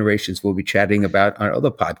future generations will be chatting about on other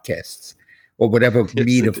podcasts, or whatever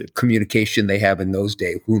means of communication they have in those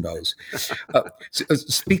days. Who knows?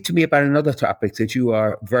 Speak to me about another topic that you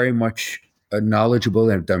are very much knowledgeable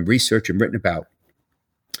and have done research and written about.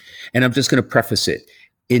 And I'm just going to preface it.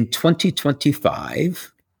 In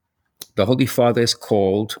 2025, the Holy Father has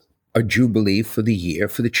called a jubilee for the year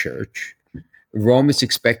for the church. Rome is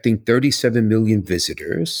expecting 37 million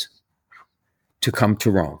visitors to come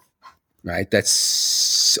to Rome, right?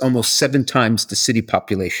 That's almost 7 times the city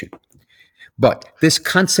population. But this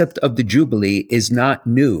concept of the Jubilee is not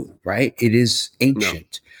new, right? It is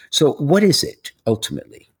ancient. No. So what is it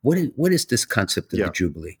ultimately? What is this concept of the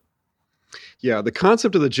Jubilee? Yeah, the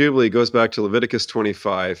concept of the Jubilee goes back to Leviticus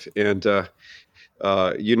 25. And,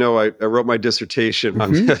 I wrote my dissertation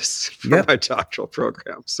on this for my doctoral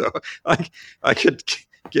program. So I could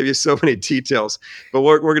give you so many details, but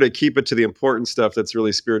we're going to keep it to the important stuff that's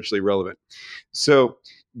really spiritually relevant. So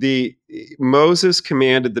Moses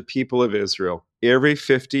commanded the people of Israel every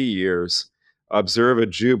 50 years observe a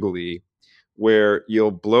jubilee where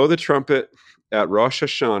you'll blow the trumpet at Rosh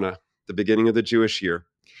Hashanah, the beginning of the Jewish year,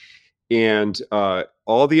 and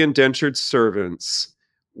all the indentured servants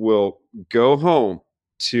will go home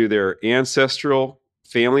to their ancestral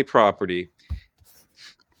family property,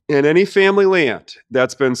 and any family land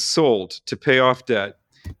that's been sold to pay off debt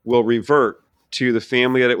will revert to the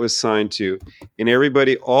family that it was signed to,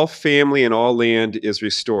 and all family and all land is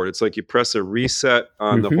restored. It's like you press a reset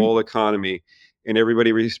on the whole economy, and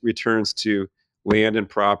everybody returns to land and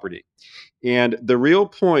property. And the real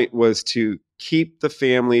point was to keep the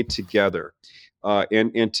family together,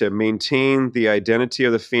 and to maintain the identity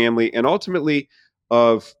of the family, and ultimately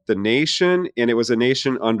of the nation. And it was a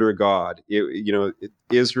nation under God,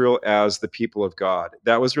 Israel as the people of God.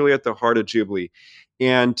 That was really at the heart of Jubilee.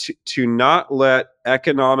 And to not let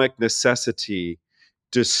economic necessity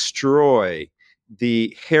destroy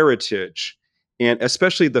the heritage, and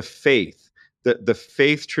especially the faith, the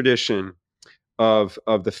faith tradition of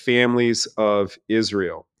the families of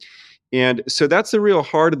Israel. And so that's the real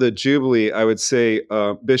heart of the Jubilee, I would say,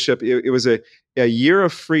 Bishop. It was a year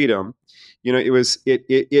of freedom.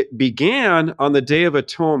 It began on the Day of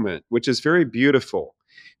Atonement, which is very beautiful,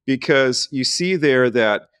 because you see there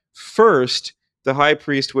that first the high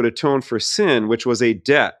priest would atone for sin, which was a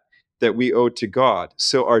debt that we owed to God.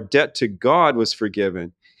 So our debt to God was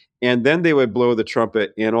forgiven. And then they would blow the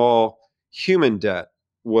trumpet, and all human debt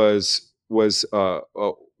was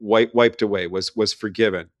wiped away, was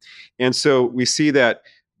forgiven. And so we see that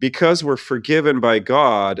because we're forgiven by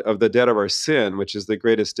God of the debt of our sin, which is the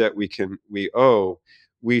greatest debt we owe,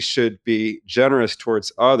 we should be generous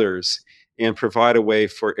towards others and provide a way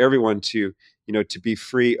for everyone to, to be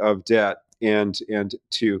free of debt and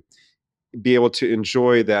to be able to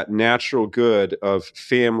enjoy that natural good of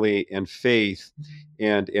family and faith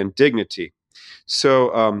and dignity.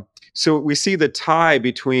 So we see the tie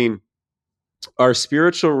between our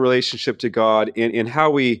spiritual relationship to God and how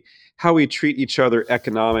we treat each other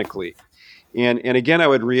economically. And again, I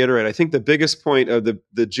would reiterate, I think the biggest point of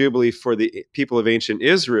the Jubilee for the people of ancient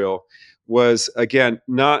Israel was, again,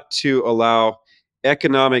 not to allow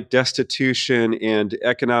economic destitution and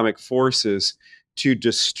economic forces to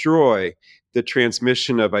destroy the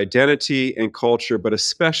transmission of identity and culture, but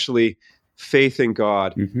especially faith in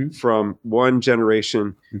God from one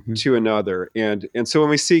generation to another. And so when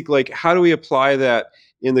we seek, like, how do we apply that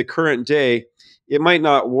in the current day, it might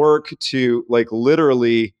not work to, like,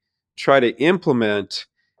 literally try to implement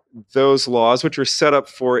those laws, which are set up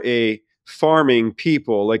for a farming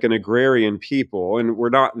people, like an agrarian people, and we're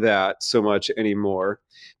not that so much anymore.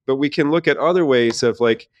 But we can look at other ways of,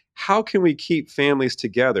 like, how can we keep families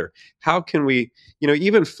together? How can we,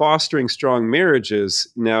 even fostering strong marriages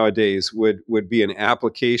nowadays would be an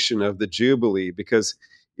application of the Jubilee, because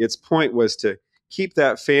its point was to keep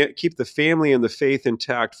keep the family and the faith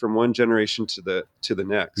intact from one generation to the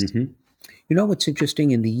next. You know what's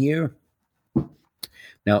interesting in the year?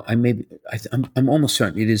 Now, I'm almost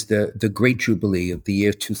certain it is the Great Jubilee of the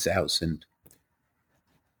year 2000.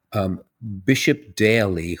 Bishop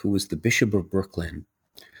Daly, who was the Bishop of Brooklyn,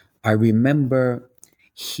 I remember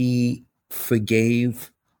he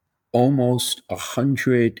forgave almost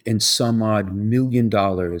 $100 and some odd million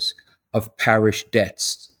of parish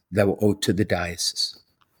debts that were owed to the diocese.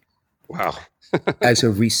 Wow. As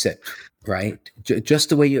a reset, right? Just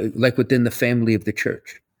the way you, like within the family of the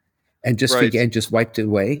church, and just forget and just wiped it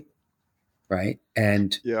away, right?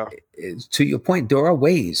 And to your point, there are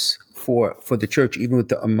ways for the church, even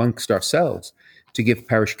amongst ourselves, to give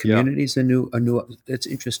parish communities a new. That's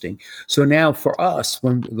interesting. So now for us,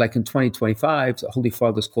 when, like in 2025, the Holy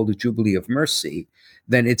Father's called the Jubilee of Mercy,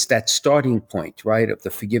 then it's that starting point, right, of the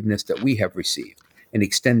forgiveness that we have received, and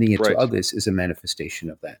extending it to others is a manifestation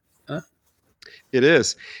of that. It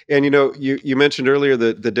is. And you mentioned earlier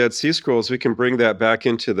the Dead Sea Scrolls. We can bring that back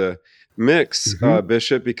into the mix,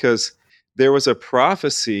 Bishop, because there was a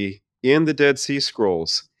prophecy in the Dead Sea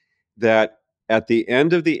Scrolls that at the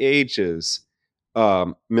end of the ages,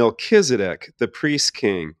 Melchizedek, the priest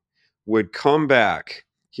king, would come back.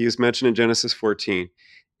 He is mentioned in Genesis 14.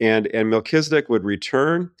 And Melchizedek would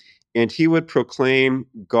return, and he would proclaim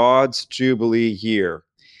God's Jubilee year,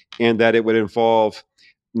 and that it would involve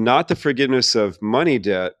not the forgiveness of money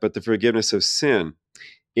debt, but the forgiveness of sin.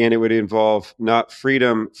 And it would involve not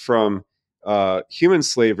freedom from human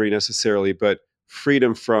slavery necessarily, but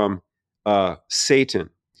freedom from Satan.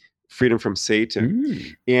 Freedom from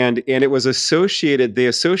Satan. And it was associated, they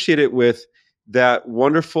associate it with that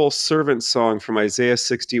wonderful servant song from Isaiah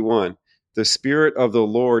 61. The Spirit of the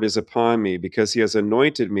Lord is upon me, because he has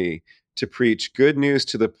anointed me to preach good news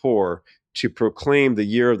to the poor, to proclaim the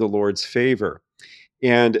year of the Lord's favor.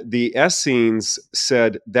 And the Essenes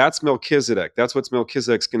said, that's Melchizedek. That's what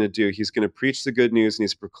Melchizedek's going to do. He's going to preach the good news, and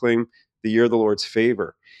he's proclaim the year of the Lord's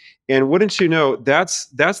favor. And wouldn't you know, that's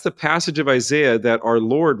the passage of Isaiah that our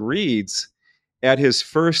Lord reads at his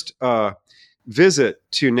first visit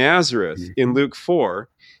to Nazareth in Luke 4.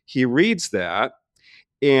 He reads that,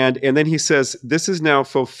 and then he says, this is now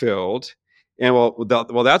fulfilled. And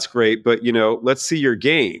well, that's great, but let's see your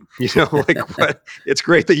game. Like, what? It's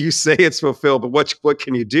great that you say it's fulfilled, but what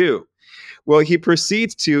can you do? Well, he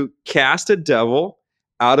proceeds to cast a devil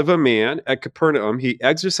out of a man at Capernaum. He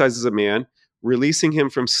exorcises a man, releasing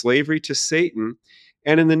him from slavery to Satan.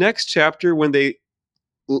 And in the next chapter, when they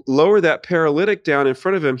lower that paralytic down in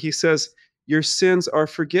front of him, he says, your sins are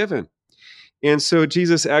forgiven. And so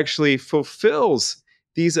Jesus actually fulfills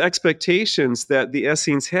these expectations that the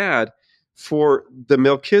Essenes had for the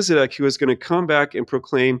Melchizedek who was going to come back and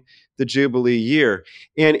proclaim the Jubilee year.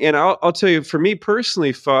 And I'll tell you, for me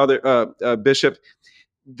personally, Bishop,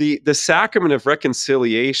 the sacrament of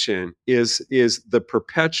reconciliation is the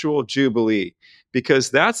perpetual Jubilee, because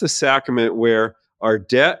that's a sacrament where our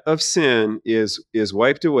debt of sin is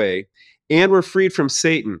wiped away and we're freed from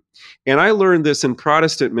Satan. And I learned this in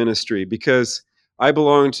Protestant ministry because I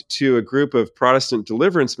belonged to a group of Protestant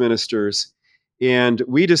deliverance ministers, and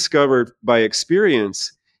we discovered by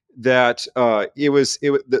experience that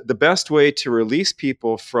the best way to release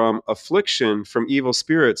people from affliction, from evil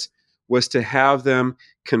spirits, was to have them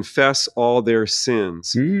confess all their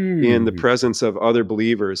sins in the presence of other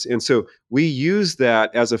believers. And so we use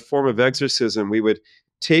that as a form of exorcism. We would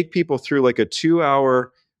take people through like a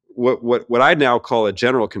 2-hour what I now call a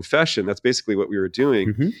general confession. That's basically what we were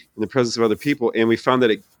doing in the presence of other people. And we found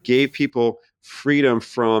that it gave people freedom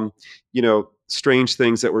from, strange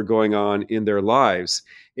things that were going on in their lives.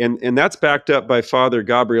 And that's backed up by Father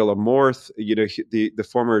Gabriele Amorth, the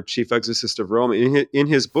former chief exorcist of Rome. In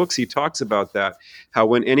his books, he talks about that, how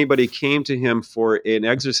when anybody came to him for an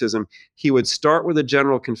exorcism, he would start with a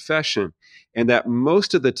general confession. And that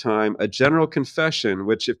most of the time, a general confession,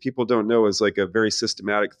 which if people don't know is like a very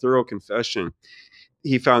systematic, thorough confession,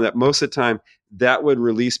 he found that most of the time that would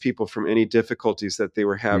release people from any difficulties that they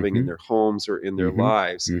were having in their homes or in their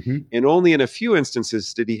lives. And only in a few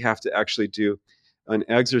instances did he have to actually do an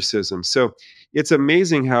exorcism. So it's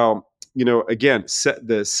amazing how, again,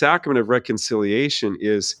 the sacrament of reconciliation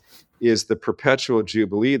is the perpetual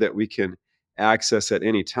jubilee that we can access at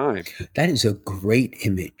any time. That is a great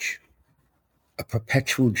image. A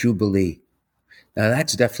perpetual jubilee. Now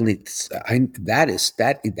that's definitely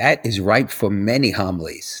that is right for many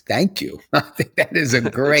homilies. Thank you. I think that is a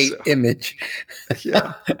great image.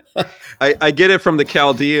 Yeah, I get it from the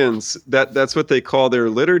Chaldeans. That's what they call their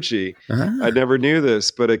liturgy. I never knew this,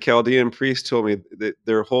 but a Chaldean priest told me that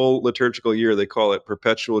their whole liturgical year they call it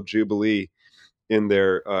perpetual jubilee. In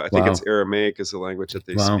their, I think it's Aramaic is the language that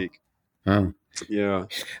they speak. Wow. Yeah.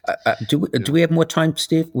 Do we have more time,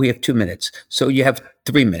 Steve? We have 2 minutes. So you have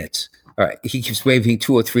 3 minutes. All right. He keeps waving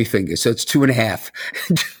 2 or 3 fingers. So it's 2.5.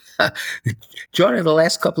 John, in the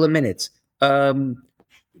last couple of minutes,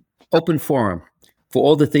 open forum for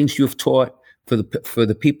all the things you've taught for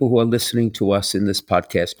the people who are listening to us in this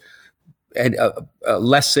podcast, and a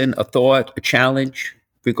lesson, a thought, a challenge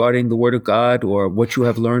regarding the Word of God or what you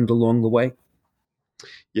have learned along the way.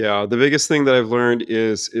 Yeah, the biggest thing that I've learned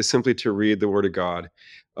is simply to read the Word of God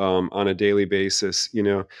on a daily basis.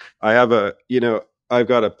 I have I've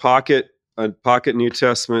got a pocket New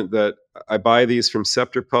Testament that I buy these from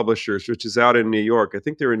Scepter Publishers, which is out in New York. I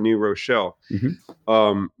think they're in New Rochelle.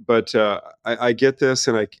 But I get this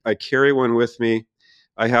and I carry one with me.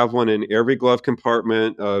 I have one in every glove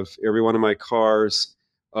compartment of every one of my cars.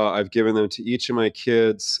 I've given them to each of my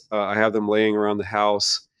kids. I have them laying around the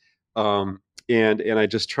house. And I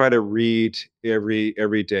just try to read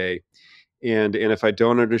every day. And if I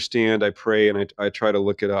don't understand, I pray and I try to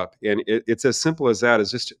look it up. And it's as simple as that,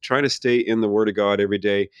 is just trying to stay in the Word of God every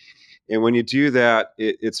day. And when you do that,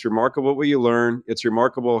 it's remarkable what you learn. It's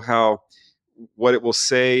remarkable what it will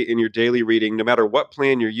say in your daily reading, no matter what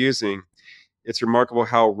plan you're using. It's remarkable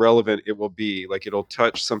how relevant it will be. Like it'll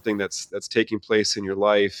touch something that's taking place in your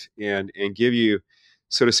life and give you,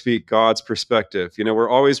 so to speak, God's perspective. We're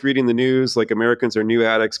always reading the news like Americans are new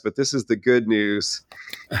addicts, but this is the good news.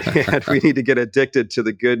 And we need to get addicted to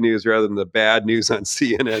the good news rather than the bad news on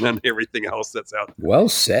CNN and everything else that's out there. Well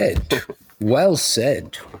said. Well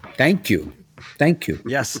said. Thank you.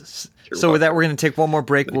 Yes. So with that, we're going to take one more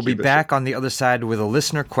break. We'll be back on the other side with a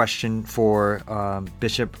listener question for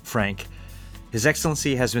Bishop Frank. His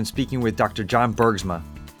Excellency has been speaking with Dr. John Bergsma,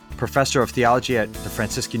 professor of theology at the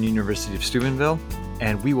Franciscan University of Steubenville,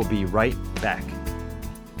 and we will be right back.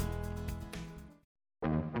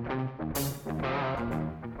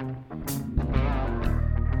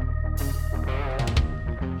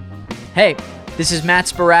 Hey, this is Matt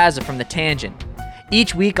Sparazza from The Tangent.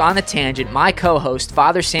 Each week on The Tangent, my co-host,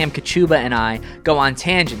 Father Sam Kachuba, and I go on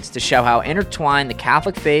tangents to show how intertwined the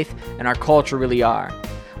Catholic faith and our culture really are.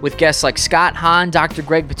 With guests like Scott Hahn, Dr.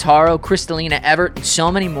 Greg Pitaro, Kristalina Everett, and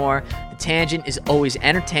so many more, The Tangent is always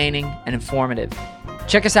entertaining and informative.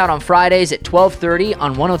 Check us out on Fridays at 12:30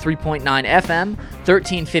 on 103.9 FM,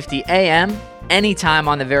 1350 AM, anytime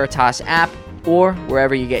on the Veritas app, or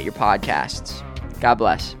wherever you get your podcasts. God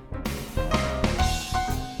bless.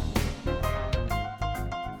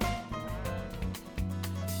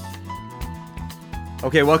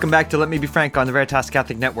 Okay, welcome back to Let Me Be Frank on the Veritas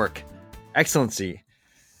Catholic Network. Excellency,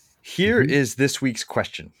 here is this week's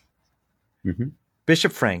question.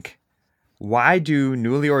 Bishop Frank, why do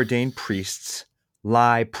newly ordained priests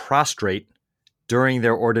lie prostrate during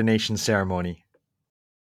their ordination ceremony?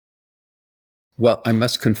 Well, I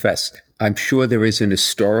must confess, I'm sure there is an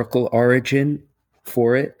historical origin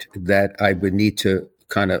for it that I would need to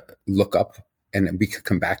kind of look up and we could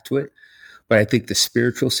come back to it. But I think the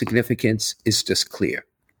spiritual significance is just clear.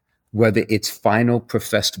 Whether it's final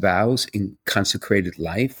professed vows in consecrated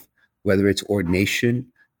life, whether it's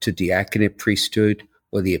ordination to diaconate, priesthood,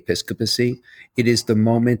 or the episcopacy, it is the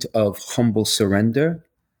moment of humble surrender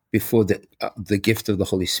before the gift of the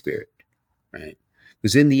Holy Spirit, right?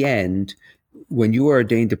 Because in the end, when you are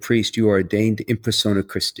ordained a priest, you are ordained in persona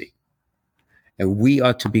Christi. And we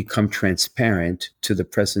are to become transparent to the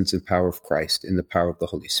presence and power of Christ in the power of the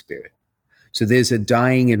Holy Spirit. So there's a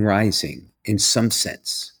dying and rising in some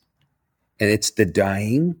sense. And it's the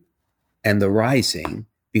dying and the rising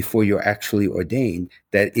before you're actually ordained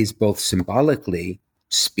that is both symbolically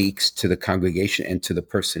speaks to the congregation and to the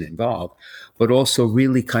person involved, but also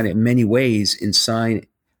really kind of in many ways in sign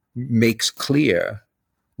makes clear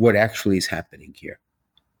what actually is happening here.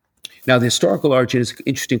 Now, the historical origin is an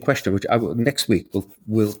interesting question, which next week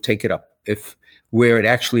we'll take it up, if where it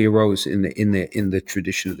actually arose in the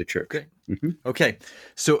tradition of the church. Okay. Mm-hmm. Okay.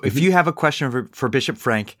 So if you have a question for Bishop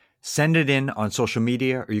Frank, send it in on social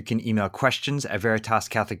media, or you can email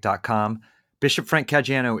questions@veritascatholic.com. Bishop Frank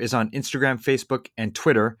Caggiano is on Instagram, Facebook, and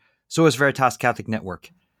Twitter. So is Veritas Catholic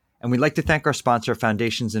Network. And we'd like to thank our sponsor,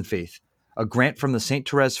 Foundations in Faith. A grant from the St.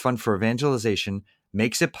 Therese Fund for Evangelization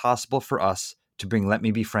makes it possible for us to bring Let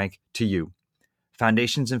Me Be Frank to you.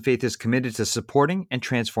 Foundations in Faith is committed to supporting and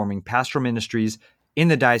transforming pastoral ministries in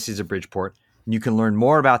the Diocese of Bridgeport. And you can learn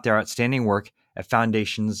more about their outstanding work at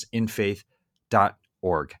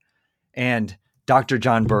foundationsinfaith.org. And Dr.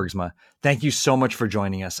 John Bergsma, thank you so much for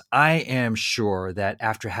joining us. I am sure that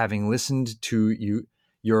after having listened to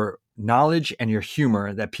your knowledge and your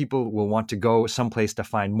humor, that people will want to go someplace to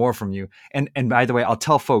find more from you. And by the way, I'll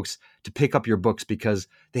tell folks to pick up your books because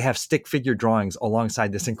they have stick figure drawings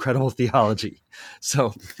alongside this incredible theology.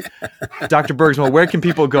 So, Dr. Bergsma, where can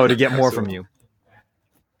people go to get more from you?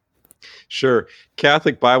 Sure.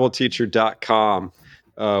 CatholicBibleTeacher.com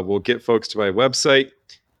will get folks to my website.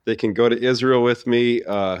 They can go to Israel with me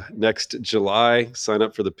next July, sign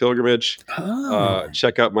up for the pilgrimage,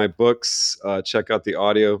 check out my books, check out the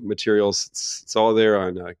audio materials. It's all there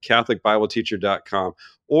on CatholicBibleTeacher.com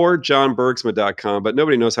or JohnBergsma.com, but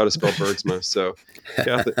nobody knows how to spell Bergsma, so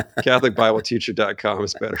CatholicBibleTeacher.com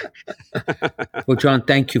is better. Well, John,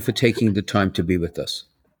 thank you for taking the time to be with us.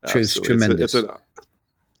 It's tremendous.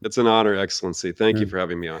 It's an honor, Excellency. Thank you for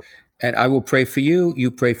having me on. And I will pray for you, you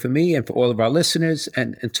pray for me, and for all of our listeners,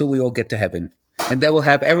 and until we all get to heaven. And that will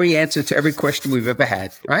have every answer to every question we've ever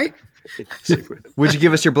had, right? Would you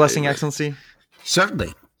give us your blessing, Excellency?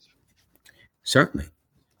 Certainly. Certainly.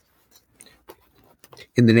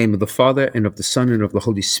 In the name of the Father, and of the Son, and of the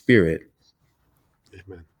Holy Spirit.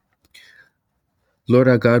 Amen. Lord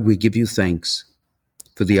our God, we give you thanks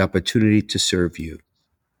for the opportunity to serve you,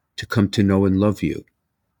 to come to know and love you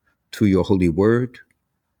through your holy word,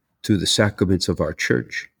 through the sacraments of our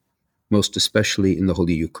church, most especially in the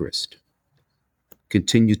Holy Eucharist.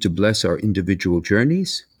 Continue to bless our individual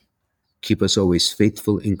journeys. Keep us always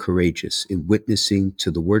faithful and courageous in witnessing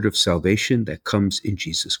to the word of salvation that comes in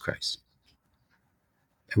Jesus Christ.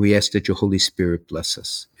 And we ask that your Holy Spirit bless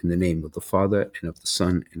us in the name of the Father, and of the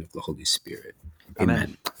Son, and of the Holy Spirit.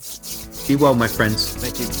 Amen. Be well, my friends.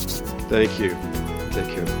 Thank you. Thank you.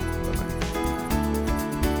 Take care.